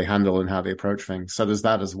game and how they handle and how they approach things. So there's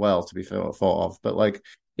that as well to be thought of. But, like,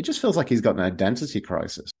 it just feels like he's got an identity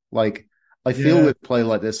crisis. Like, I feel with play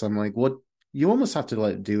like this, I'm like, what? You almost have to,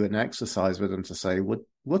 like, do an exercise with him to say,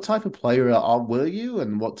 what type of player were you,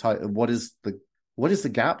 and what is the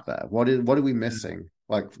gap there? What are we missing?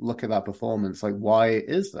 Like, look at that performance. Like, why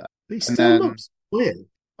is that? He still looks quick.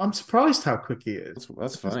 I'm surprised how quick he is.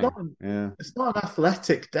 That's funny. It's not an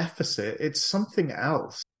athletic deficit. It's something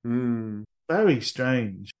else. Mm. Very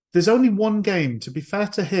strange. There's only one game, to be fair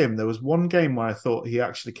to him, there was one game where I thought he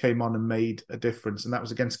actually came on and made a difference, and that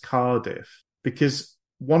was against Cardiff. Because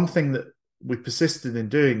one thing that we persisted in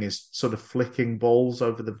doing is sort of flicking balls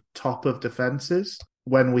over the top of defences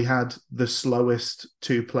when we had the slowest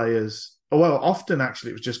two players. Well, often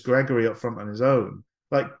actually it was just Gregory up front on his own.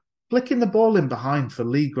 Like, flicking the ball in behind for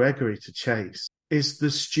Lee Gregory to chase is the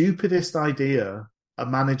stupidest idea a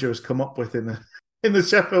manager has come up with in the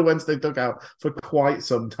Sheffield Wednesday dugout for quite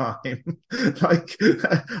some time. Like,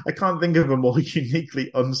 I can't think of a more uniquely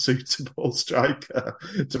unsuitable striker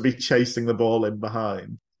to be chasing the ball in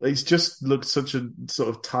behind. He's just looked such a sort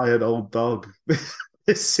of tired old dog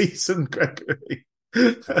this season, Gregory.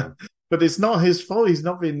 But it's not his fault. He's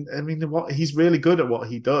not been. I mean, he's really good at what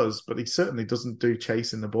he does, but he certainly doesn't do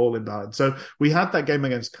chasing the ball in behind. So we had that game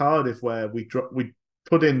against Cardiff where we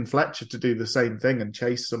put in Fletcher to do the same thing and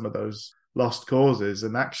chase some of those lost causes,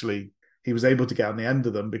 and actually he was able to get on the end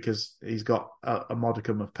of them because he's got a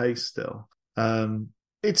modicum of pace still.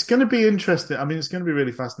 It's going to be interesting. I mean, it's going to be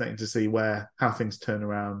really fascinating to see how things turn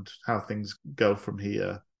around, how things go from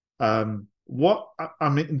here. I'm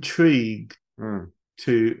intrigued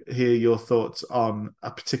to hear your thoughts on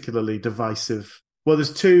a particularly divisive. Well,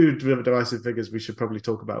 there's two divisive figures we should probably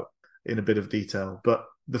talk about in a bit of detail, but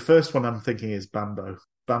the first one I'm thinking is Bambo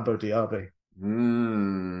Diaby.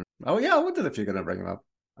 Oh yeah, I wondered if you're going to bring him up.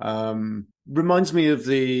 Reminds me of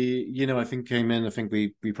I think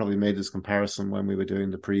we probably made this comparison when we were doing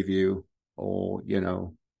the preview, or,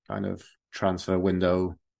 kind of transfer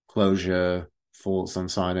window closure, thoughts on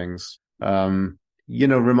signings.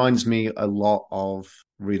 Reminds me a lot of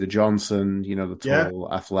Reeder Johnson, the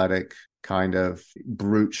tall, athletic, kind of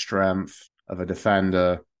brute strength of a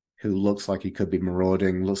defender who looks like he could be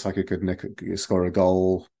marauding, looks like he could score a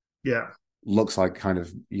goal. Yeah. Looks like kind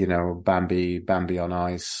of, Bambi on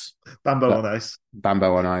ice. Bambo on ice.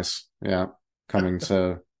 Bambo on ice, yeah. Coming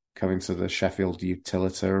to the Sheffield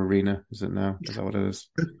Utilita Arena, is it now? Is that what it is?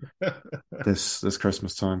 This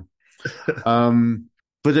Christmas time.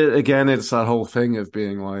 But again, it's that whole thing of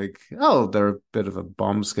being like, oh, they're a bit of a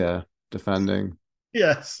bomb scare defending.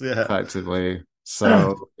 Yes, yeah. Effectively.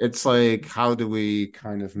 So it's like, how do we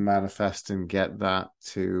kind of manifest and get that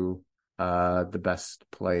to the best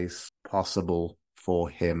place possible for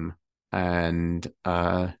him? And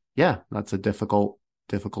that's a difficult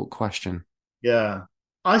question. Yeah.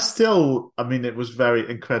 It was very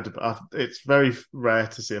incredible. It's very rare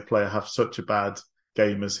to see a player have such a bad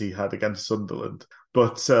game as he had against Sunderland.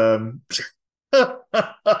 But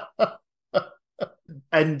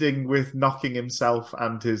ending with knocking himself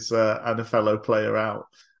and his and a fellow player out.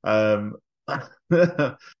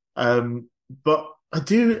 But I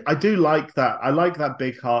do like that. I like that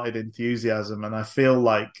big-hearted enthusiasm, and I feel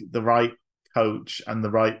like the right coach and the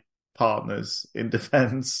right partners in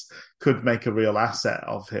defence could make a real asset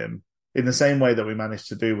of him in the same way that we managed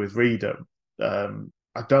to do with Reeder.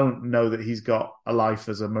 I don't know that he's got a life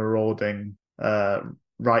as a marauding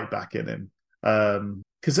right back in him.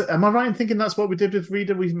 Because am I right in thinking that's what we did with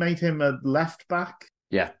Reeder? We made him a left back.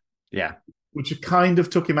 Yeah. Which kind of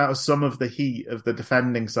took him out of some of the heat of the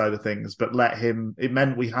defending side of things, but it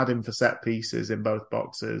meant we had him for set pieces in both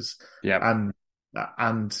boxes. Yeah.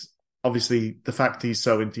 And obviously the fact he's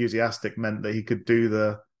so enthusiastic meant that he could do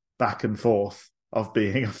the back and forth of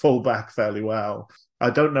being a fullback fairly well. I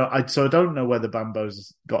don't know. I don't know whether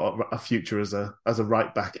Bambo's got a future as a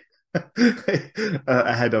right back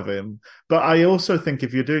ahead of him. But I also think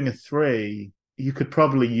if you're doing a 3, you could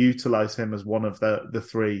probably utilize him as one of the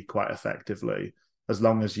 3 quite effectively, as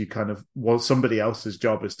long as you somebody else's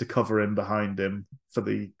job is to cover him behind him for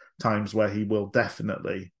the times where he will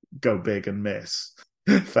definitely go big and miss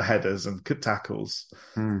for headers and tackles.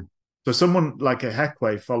 So someone like a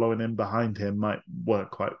Heckway following in behind him might work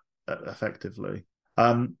quite effectively.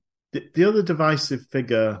 The other divisive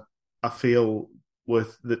figure I feel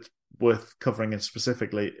worth covering it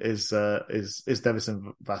specifically is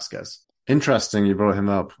Davison Vasquez. Interesting you brought him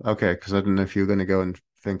up. Okay, because I didn't know if you were going to go in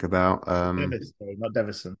think about. Dennis, sorry, not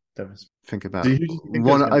Devison. Devison. Think Do about you, who do you think is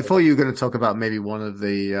one. going I to go? thought you were going to talk about maybe one of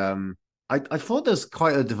the. I thought there's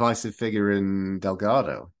quite a divisive figure in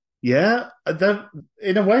Delgado. Yeah,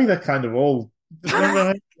 in a way, they're kind of all. They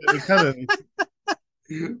kind of.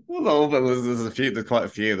 Well, no, but there's a few. There's quite a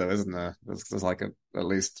few though, isn't there? There's like at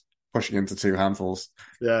least pushing into two handfuls.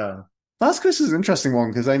 Yeah, Vasquez is an interesting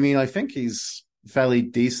one because I mean I think he's fairly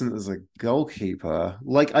decent as a goalkeeper.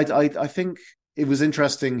 Like I think it was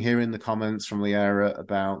interesting hearing the comments from Liera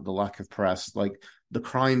about the lack of press, like the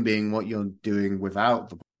crime being what you're doing without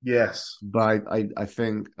the. yes, But I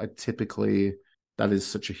think I typically that is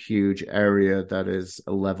such a huge area that is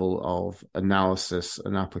a level of analysis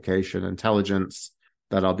and application intelligence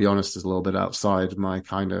that I'll be honest is a little bit outside my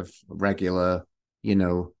kind of regular, you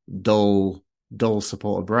know, dull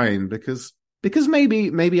supporter brain because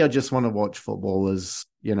maybe I just want to watch football as,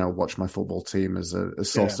 you know, watch my football team as a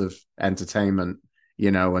source yeah, of entertainment,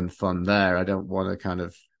 you know, and fun there. I don't want to kind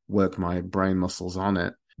of work my brain muscles on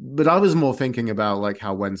it. But I was more thinking about like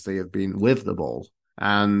how Wednesday have been with the ball.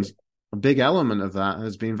 And a big element of that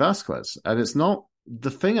has been Vasquez. And it's not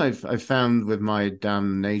the thing I've found with my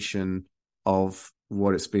damnation of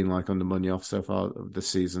what it's been like under Munoz so far this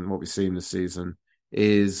season, what we've seen this season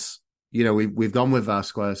is, you know, we've gone with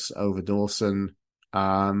Vasquez over Dawson.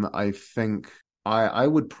 I think I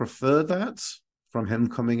would prefer that from him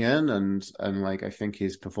coming in and like I think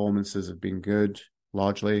his performances have been good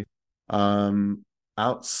largely.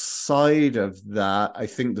 Outside of that, I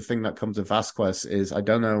think the thing that comes to Vasquez is I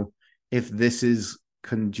don't know if this is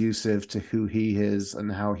conducive to who he is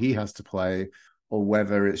and how he has to play, or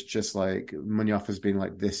whether it's just like Munoz has been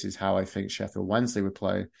like, this is how I think Sheffield Wednesday would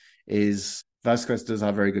play, is Vasquez does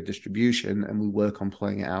have very good distribution and we work on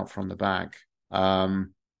playing it out from the back.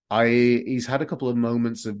 He's had a couple of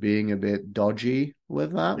moments of being a bit dodgy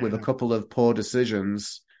with that, with a couple of poor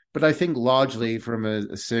decisions, but I think largely from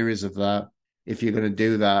a series of that, if you're going to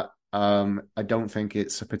do that, I don't think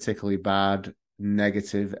it's a particularly bad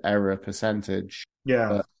negative error percentage. yeah,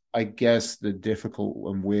 But I guess the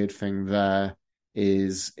difficult and weird thing there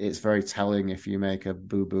is it's very telling if you make a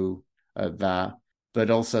boo-boo at that. But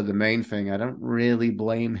also the main thing, I don't really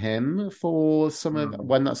blame him for some of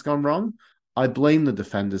when that's gone wrong. I blame the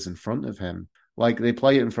defenders in front of him. Like they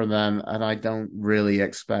play it in front of them, and I don't really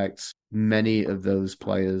expect many of those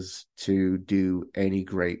players to do any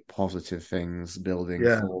great positive things building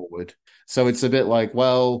yeah, forward. So it's a bit like,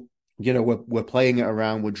 well, you know, we're playing it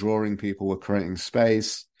around, we're drawing people, we're creating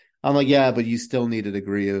space. I'm like, yeah, but you still need a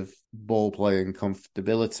degree of ball playing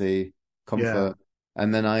comfortability, yeah, comfort.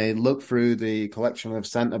 And then I look through the collection of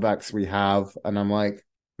centre backs we have, and I'm like,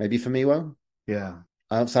 maybe Firmino. yeah,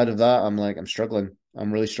 Outside of that, I'm like, I'm struggling.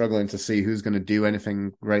 I'm really struggling to see who's going to do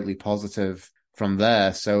anything greatly positive from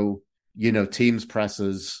there. So, you know, teams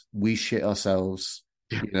presses, we shit ourselves.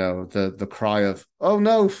 yeah. You know, the cry of, oh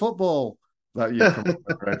no, football that you've come up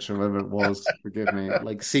with, Rich, whoever it was, forgive me,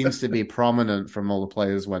 like seems to be prominent from all the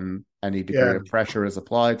players when any degree Yeah, of pressure is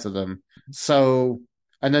applied to them. So,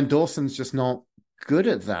 and then Dawson's just not good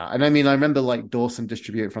at that. And I mean, I remember like Dawson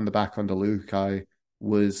distributing from the back under Lukai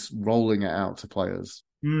was rolling it out to players.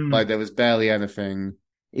 Like mm. there was barely anything.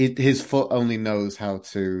 His foot only knows how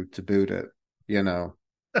to boot it. You know,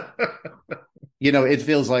 it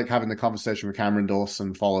feels like having the conversation with Cameron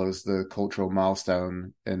Dawson follows the cultural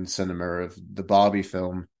milestone in cinema of the Barbie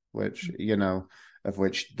film, which of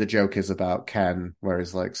which the joke is about Ken,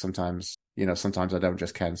 whereas like sometimes I don't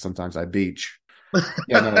just Ken, sometimes I beach.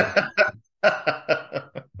 You know,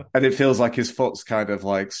 and it feels like his foot's kind of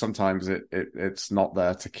like sometimes it's not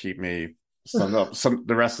there to keep me stand up.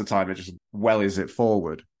 The rest of the time it just wellies it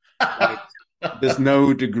forward. Like, there's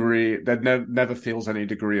no degree that never feels any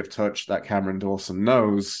degree of touch that Cameron Dawson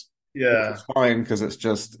knows, which Yeah, is fine because it's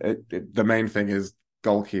just the main thing is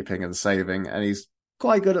goalkeeping and saving, and he's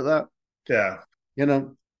quite good at that. yeah. You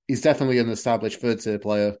know, he's definitely an established third tier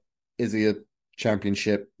player. Is he a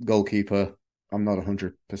championship goalkeeper? I'm not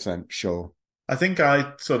 100% sure. I think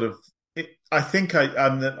I sort of. I think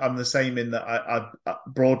I'm the same in that I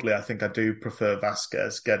broadly I think I do prefer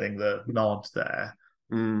Vasquez getting the nod there,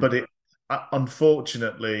 Mm, but it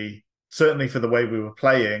unfortunately certainly for the way we were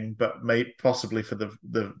playing, but possibly for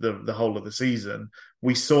the whole of the season,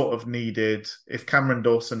 we sort of needed if Cameron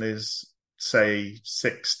Dawson is say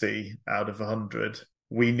 60 out of 100.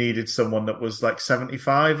 We needed someone that was like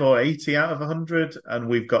 75 or 80 out of 100, and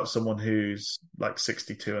we've got someone who's like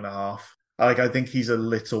 62 and a half. Like I think he's a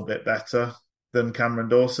little bit better than Cameron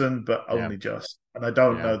Dawson, but yeah, only just. And I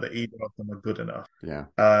don't yeah, know that either of them are good enough,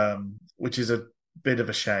 yeah. which is a bit of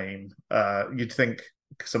a shame. You'd think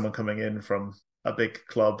someone coming in from a big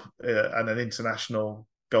club and an international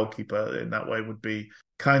goalkeeper in that way would be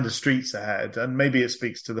kind of streets ahead. And maybe it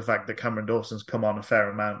speaks to the fact that Cameron Dawson's come on a fair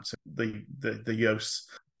amount the Yos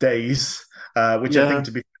days, which I think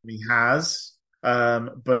to be he has.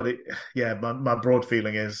 But my broad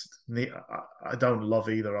feeling is I don't love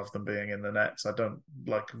either of them being in the nets. I don't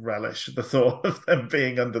relish the thought of them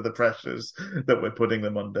being under the pressures that we're putting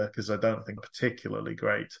them under, because I don't think particularly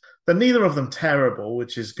great. But neither of them terrible,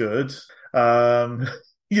 which is good.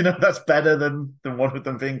 That's better than one of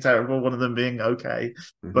them being terrible, one of them being okay.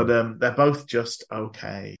 Mm-hmm. But they're both just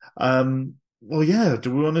okay. Do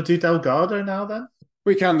we want to do Delgado now then?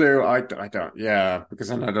 We can do. I don't. Yeah, because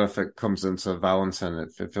I don't know if it comes into Valentin.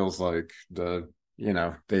 It feels like the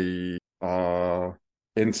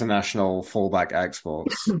international fullback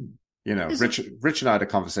exports. Rich and I had a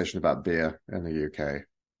conversation about beer in the UK.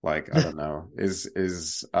 Like, I don't know, is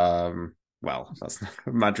well, that's not,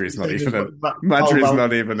 Madri's not even in. Madri's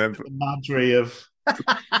not even in. Madri of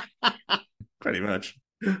pretty much.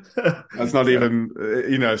 That's not even.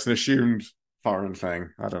 It's an assumed foreign thing.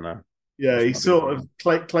 I don't know. Yeah, he sort of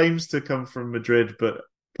claims to come from Madrid, but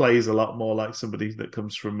plays a lot more like somebody that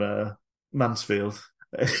comes from Mansfield.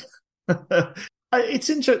 It's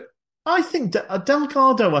interesting. I think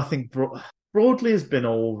Delgado, broadly has been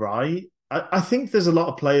all right. I think there's a lot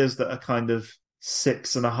of players that are kind of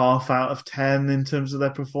 6.5 out of 10 in terms of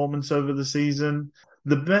their performance over the season.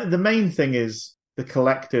 The main thing is the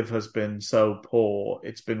collective has been so poor.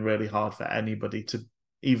 It's been really hard for anybody to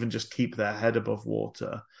even just keep their head above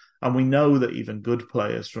water. And we know that even good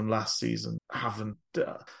players from last season haven't.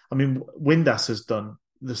 Windass has done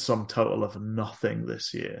the sum total of nothing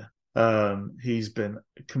this year. He's been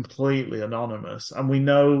completely anonymous, and we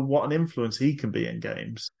know what an influence he can be in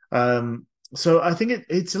games. So I think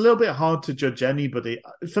it's a little bit hard to judge anybody.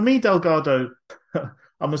 For me, Delgado,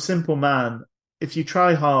 I'm a simple man. If you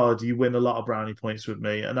try hard, you win a lot of brownie points with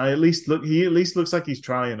me. And he at least looks like he's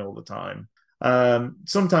trying all the time.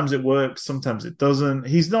 Sometimes it works, sometimes it doesn't.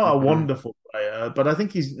 He's not a wonderful player, but I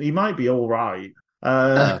think he might be all right.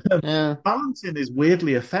 Valentin is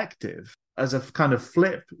weirdly effective as a kind of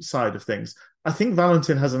flip side of things. I think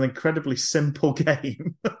Valentin has an incredibly simple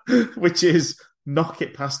game, which is knock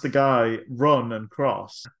it past the guy, run and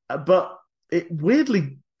cross. But it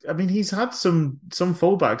weirdly, he's had some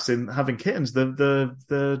fullbacks in having kittens.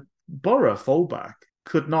 The Borough fullback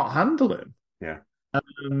could not handle him. Yeah.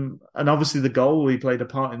 And obviously he played a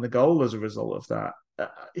part in the goal as a result of that.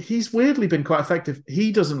 He's weirdly been quite effective.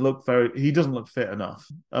 He doesn't look fit enough,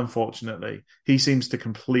 unfortunately. He seems to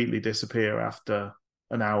completely disappear after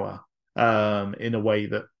an hour, in a way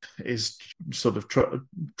that is sort of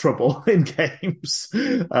trouble in games,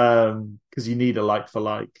 because you need a like for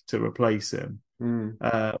like to replace him.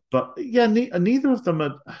 But yeah, neither of them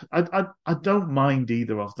are. I don't mind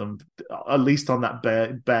either of them, at least on that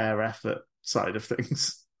bare effort side of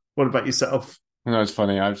things. What about yourself? It's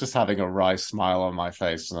funny. I'm just having a wry smile on my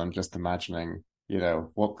face, and I'm just imagining,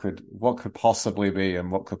 what could possibly be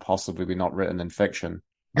and what could possibly be not written in fiction.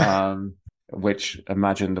 Which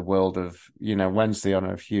imagine the world of, Wednesday on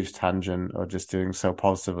a huge tangent or just doing so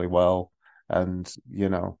positively well, and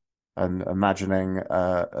and imagining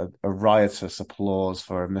a riotous applause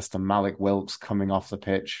for Mr. Malik Wilks coming off the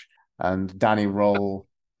pitch, and Danny Roll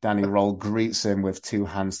greets him with 2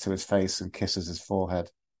 hands to his face and kisses his forehead.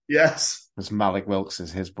 Yes. Because Malik Wilks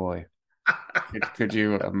is his boy. Could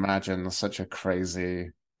you imagine such a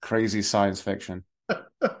crazy science fiction?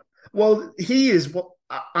 Well, he is what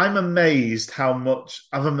I'm amazed how much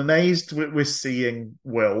I'm amazed we're seeing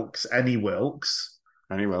Wilks, any Wilks.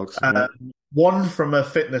 Yeah. 1 from a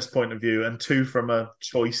fitness point of view and 2 from a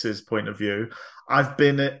choices point of view. I've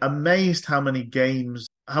been amazed how many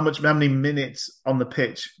minutes on the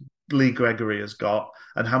pitch Lee Gregory has got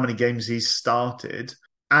and how many games he's started.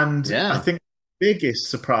 And I think the biggest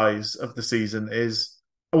surprise of the season is,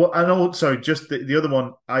 and also just the other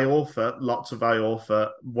one, Iorfa, lots of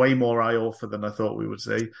Iorfa, way more Iorfa than I thought we would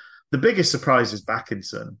see. The biggest surprise is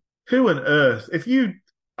Backinson. Who on earth,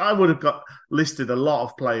 I would have got listed a lot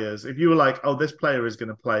of players. If you were like, oh, this player is going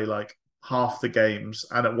to play like half the games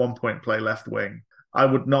and at one point play left wing, I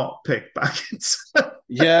would not pick Backinson.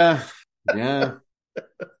 Yeah.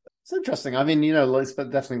 It's interesting.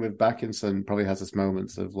 Definitely with Backinson, probably has its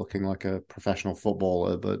moments of looking like a professional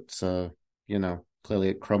footballer, but clearly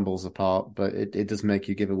it crumbles apart. But it does make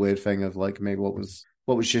you give a weird thing of like, maybe what was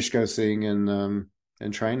Shishko seeing in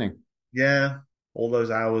training? Yeah, all those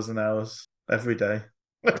hours and hours every day,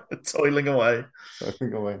 toiling away.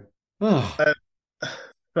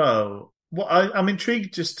 So, I'm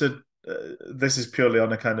intrigued just to. This is purely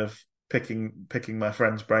on a kind of picking my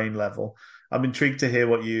friend's brain level. I'm intrigued to hear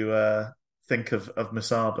what you think of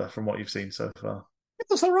Musaba from what you've seen so far?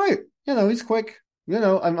 That's all right. He's quick.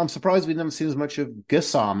 I'm surprised we've never seen as much of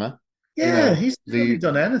Gassama. Yeah, he's really the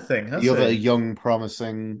done anything, has the other he? young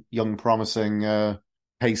promising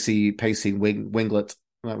pacey winglet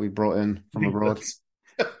that we brought in from abroad.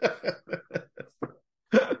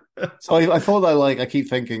 So I thought I keep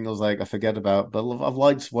thinking, I forget about, but I've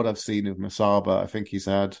liked what I've seen of Masaba. I think he's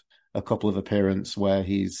had a couple of appearances where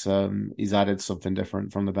he's added something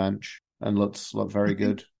different from the bench and looked very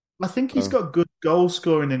good. I think he's got good goal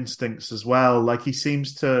scoring instincts as well. Like he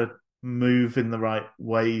seems to move in the right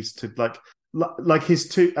ways to like his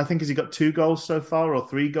two. I think has he got 2 goals so far or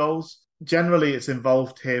 3 goals? Generally, it's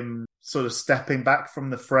involved him sort of stepping back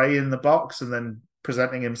from the fray in the box and then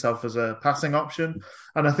presenting himself as a passing option.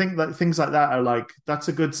 And I think that things like that are that's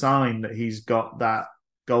a good sign that he's got that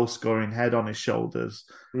goal scoring head on his shoulders.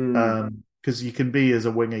 Because you can be, as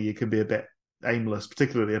a winger, you can be a bit aimless,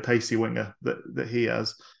 particularly a pacey winger that he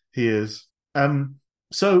is.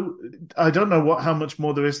 So I don't know how much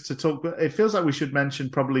more there is to talk, but it feels like we should mention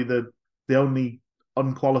probably the only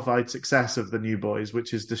unqualified success of the new boys,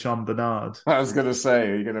 which is Deshaun Bernard. I was going to say,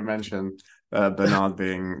 are you going to mention Bernard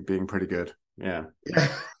being pretty good? Yeah.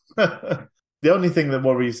 The only thing that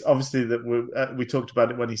worries, obviously, that we talked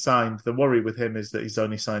about it when he signed. The worry with him is that he's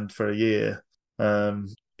only signed for a year.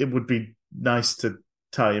 It would be nice to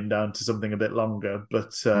tie him down to something a bit longer,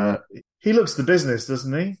 but he looks the business,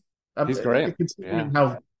 doesn't he? He's great. Considering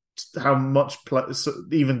how much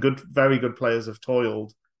even very good players have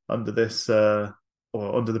toiled under this or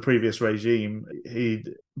under the previous regime, he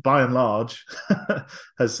by and large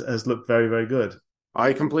has looked very, very good.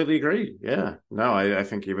 I completely agree. Yeah. No, I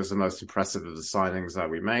think he was the most impressive of the signings that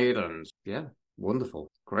we made, and yeah, wonderful.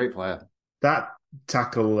 Great player. That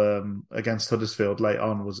tackle against Huddersfield late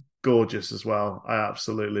on was gorgeous as well. I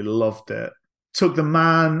absolutely loved it. Took the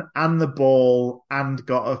man and the ball and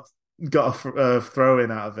got a throw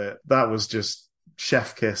in out of it. That was just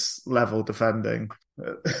chef kiss level defending.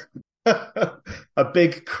 A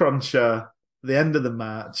big cruncher, the end of the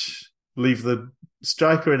match, leave the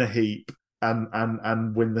striker in a heap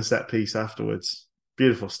and win the set piece afterwards.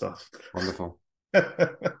 Beautiful stuff. Wonderful.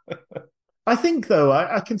 I think though,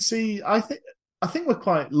 I can see. I think we're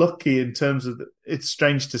quite lucky in terms of. It's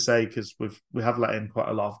strange to say because we have let in quite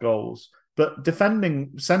a lot of goals, but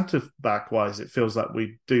defending centre back wise, it feels like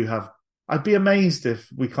we do have. I'd be amazed if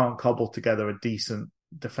we can't cobble together a decent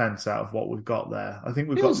defence out of what we've got there. I think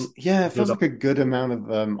it feels like a good amount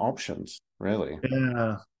of options, really.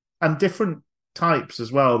 Yeah, and different types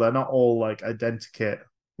as well. They're not all like identikit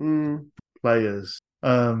players.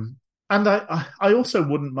 And I also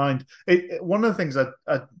wouldn't mind. One of the things I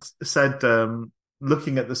said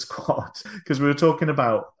looking at the squad, because we were talking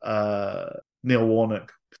about Neil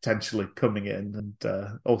Warnock potentially coming in,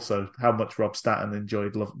 and also how much Rob Statton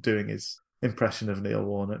enjoyed doing his impression of Neil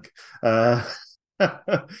Warnock.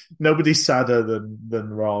 Nobody's sadder than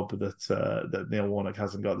Rob that Neil Warnock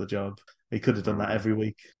hasn't got the job. He could have done that every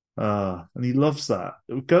week. And he loves that.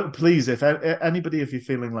 Please, if anybody, if you're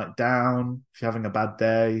feeling like down, if you're having a bad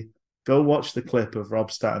day, go watch the clip of Rob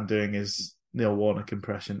Statton doing his Neil Warnock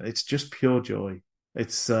impression. It's just pure joy.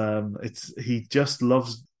 It's he just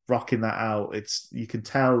loves rocking that out. You can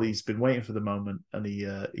tell he's been waiting for the moment, and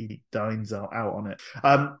he dines out on it.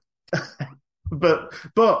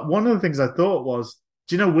 But one of the things I thought was,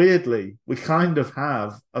 do you know, weirdly, we kind of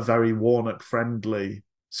have a very Warnock friendly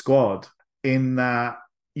squad in that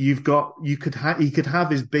he could have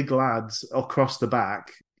his big lads across the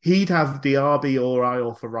back. He'd have Diaby or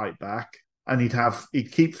Isle for right back, and he'd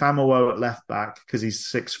keep Famowo at left back because he's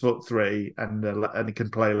 6'3" and he can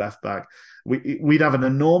play left back. We'd have an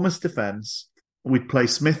enormous defence. We'd play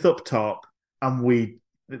Smith up top, and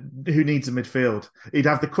who needs a midfield? He'd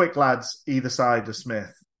have the quick lads either side of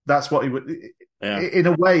Smith. That's what he would. Yeah. In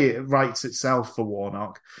a way, it writes itself for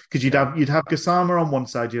Warnock because you'd have Gassama on one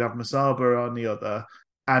side, you'd have Musaba on the other,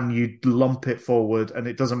 and you'd lump it forward, and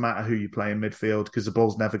it doesn't matter who you play in midfield because the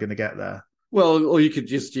ball's never going to get there. Well, or you could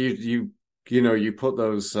just you put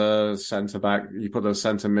those centre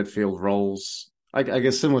midfield roles. I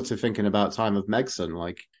guess similar to thinking about time of Megson,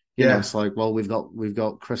 like you know, it's like, well, we've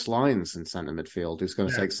got Chris Lyons in centre midfield who's going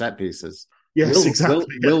to take set pieces. Yes, exactly.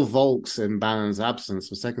 Will Volks in Bannon's absence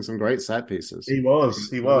was taking some great set pieces. He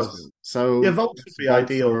was. So Volks would be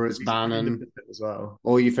ideal as Bannon as well.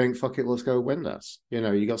 Or you think, fuck it, let's go Windass. You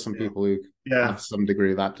know, you got some people who have some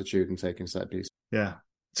degree of aptitude in taking set pieces. Yeah.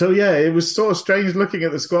 So it was sort of strange looking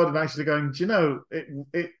at the squad and actually going, do you know,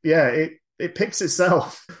 it picks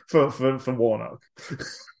itself for Warnock.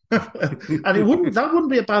 And that wouldn't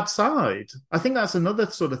be a bad side. I think that's another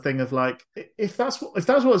sort of thing of like, if that's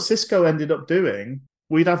what Cisco ended up doing,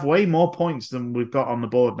 we'd have way more points than we've got on the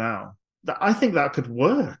board now. I think that could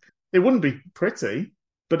work. It wouldn't be pretty,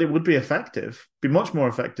 but it would be effective. Be much more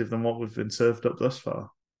effective than what we've been served up thus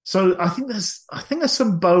far. So I think there's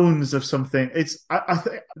some bones of something. It's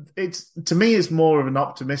to me, it's more of an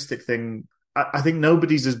optimistic thing. I think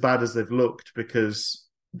nobody's as bad as they've looked because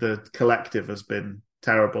the collective has been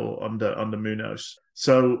terrible under Munoz.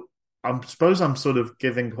 So I suppose I'm sort of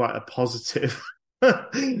giving quite a positive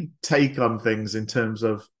take on things in terms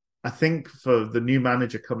of, I think for the new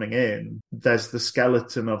manager coming in, there's the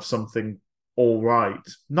skeleton of something all right.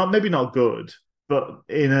 Maybe not good, but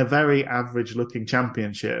in a very average looking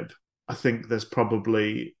championship, I think there's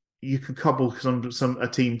probably, you could cobble a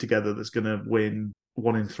team together that's going to win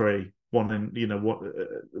 1 in 3,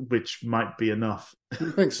 which might be enough.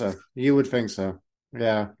 I think so. You would think so.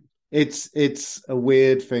 Yeah. It's a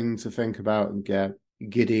weird thing to think about and get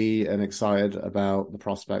giddy and excited about the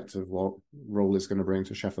prospect of what Rule is going to bring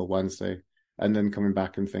to Sheffield Wednesday, and then coming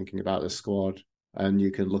back and thinking about the squad, and you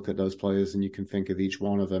can look at those players and you can think of each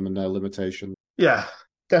one of them and their limitations. Yeah,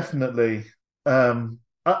 definitely. We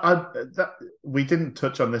didn't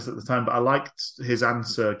touch on this at the time, but I liked his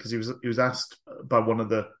answer because he was asked by one of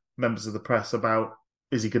the members of the press about,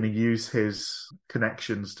 is he going to use his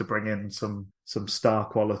connections to bring in some star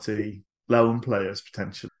quality loan players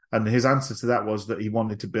potentially? And his answer to that was that he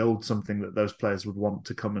wanted to build something that those players would want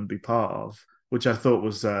to come and be part of, which I thought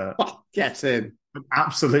was get in. An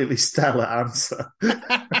absolutely stellar answer.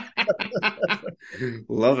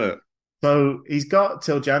 Love it. So he's got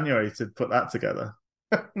till January to put that together.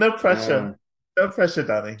 No pressure. No pressure,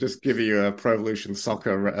 Danny. Just give you a Pro Evolution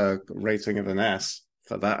Soccer rating of an S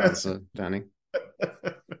for that answer, Danny.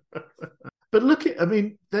 But look at,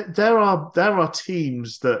 there are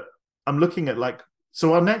teams that I'm looking at, like,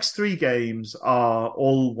 so our next 3 games are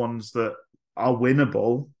all ones that are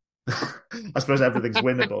winnable. I suppose everything's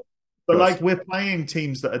winnable. But like, we're playing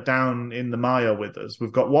teams that are down in the mire with us.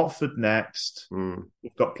 We've got Watford next.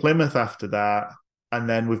 We've got Plymouth after that. And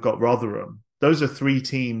then we've got Rotherham. Those are 3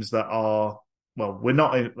 teams that are, well, we're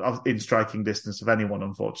not in striking distance of anyone,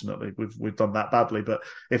 unfortunately. We've done that badly. But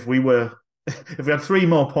if we had 3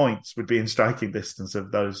 more points, we'd be in striking distance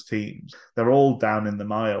of those teams. They're all down in the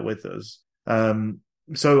mire with us.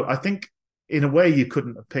 So I think in a way you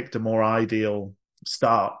couldn't have picked a more ideal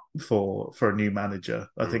start for a new manager.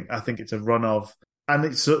 I think it's a run of, and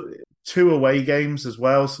it's 2 away games as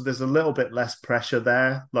well. So there's a little bit less pressure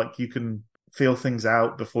there. Like, you can feel things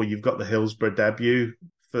out before you've got the Hillsborough debut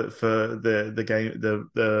for the game,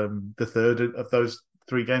 the third of those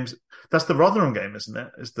 3 games. That's the Rotherham game, isn't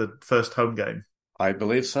it? It's the first home game. I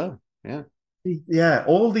believe so. Yeah. Yeah.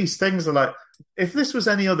 All these things are like, if this was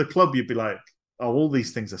any other club, you'd be like, oh, all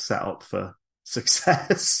these things are set up for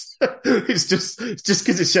success. It's just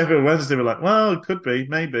because it's Sheffield Wednesday, we're like, well, it could be,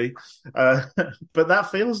 maybe. But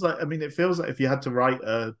that feels like, it feels like if you had to write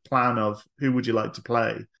a plan of who would you like to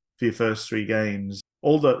play for your first 3 games,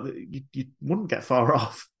 you wouldn't get far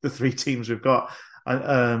off the 3 teams we've got.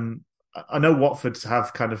 I know Watford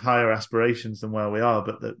have kind of higher aspirations than where we are,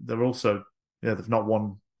 but they're also, they've not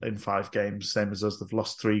won in 5 games, same as us. They've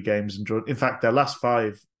lost 3 games and drawn. In fact, their last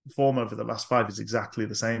 5 form over the last 5 is exactly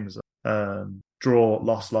the same as us. Draw,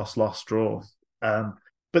 loss, draw.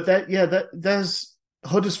 But there's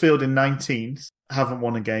Huddersfield in 19th, haven't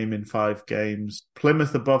won a game in 5 games.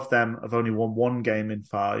 Plymouth above them have only won 1 game in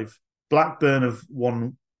 5. Blackburn have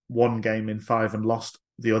won 1 game in 5 and lost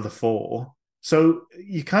the other 4. So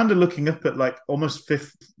you're kind of looking up at like almost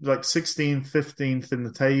 16th, 15th in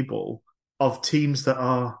the table of teams that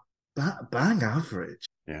are bang average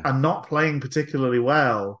and not playing particularly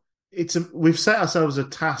well. We've set ourselves a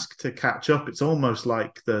task to catch up. It's almost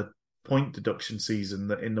like the point deduction season,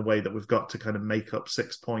 that in the way that we've got to kind of make up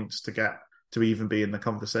 6 points to get to even be in the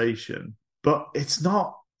conversation. But it's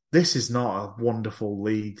not. This is not a wonderful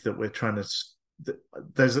league that we're trying to.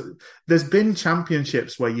 There's been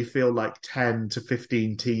championships where you feel like 10 to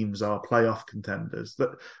 15 teams are playoff contenders.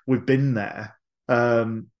 That we've been there.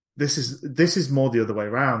 This is more the other way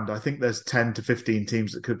around. I think there's 10 to 15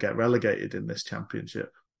 teams that could get relegated in this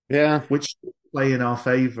championship. Yeah, which play in our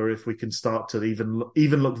favour if we can start to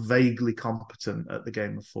even look vaguely competent at the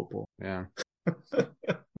game of football. Yeah.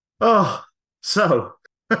 So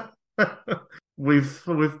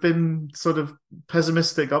we've been sort of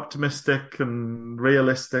pessimistic, optimistic, and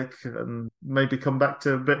realistic, and maybe come back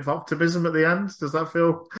to a bit of optimism at the end. Does that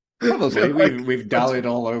feel? Probably. We've dallied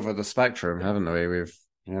all over the spectrum, haven't we? We've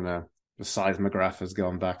the seismograph has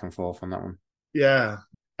gone back and forth on that one. Yeah.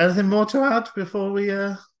 Anything more to add before we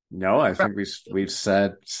No, I think we've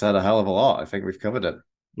said a hell of a lot. I think we've covered it.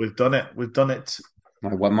 We've done it. We've done it.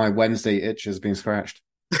 My Wednesday itch has been scratched.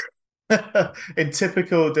 In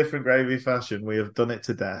typical Different Gravy fashion, we have done it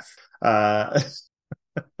to death.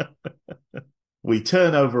 We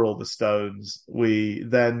turn over all the stones. We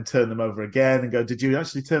then turn them over again and go, did you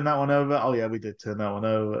actually turn that one over? Oh, yeah, we did turn that one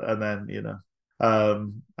over. And then,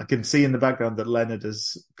 I can see in the background that Leonard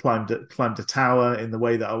has climbed a tower in the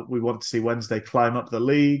way that we want to see Wednesday climb up the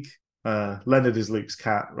league. Leonard is Luke's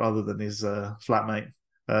cat rather than his flatmate.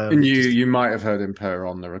 And you might have heard him purr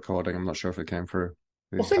on the recording. I'm not sure if it came through.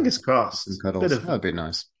 Well, fingers crossed. That'd be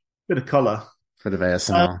nice. Bit of colour. Bit of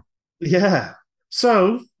ASMR. Yeah.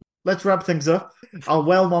 So let's wrap things up. Our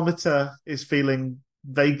whelmometer is feeling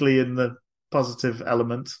vaguely in the positive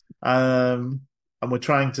element. And we're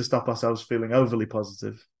trying to stop ourselves feeling overly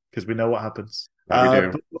positive because we know what happens. We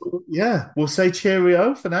do. But, we'll say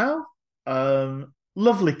cheerio for now.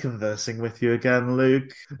 Lovely conversing with you again,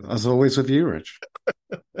 Luke. As always with you, Rich.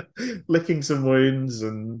 Licking some wounds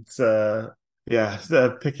and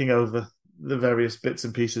picking over the various bits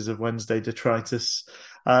and pieces of Wednesday detritus.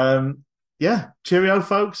 Cheerio,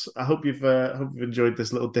 folks. I hope you've enjoyed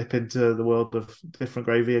this little dip into the world of Different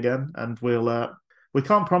Gravy again, and we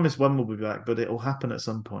can't promise when we'll be back, but it will happen at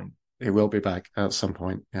some point. It will be back at some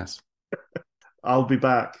point. Yes, I'll be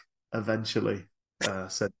back eventually.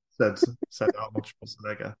 Said Arnold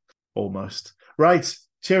Schwarzenegger. Almost right.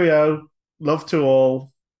 Cheerio. Love to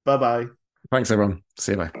all. Bye bye. Thanks, everyone.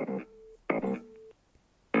 See you. Bye.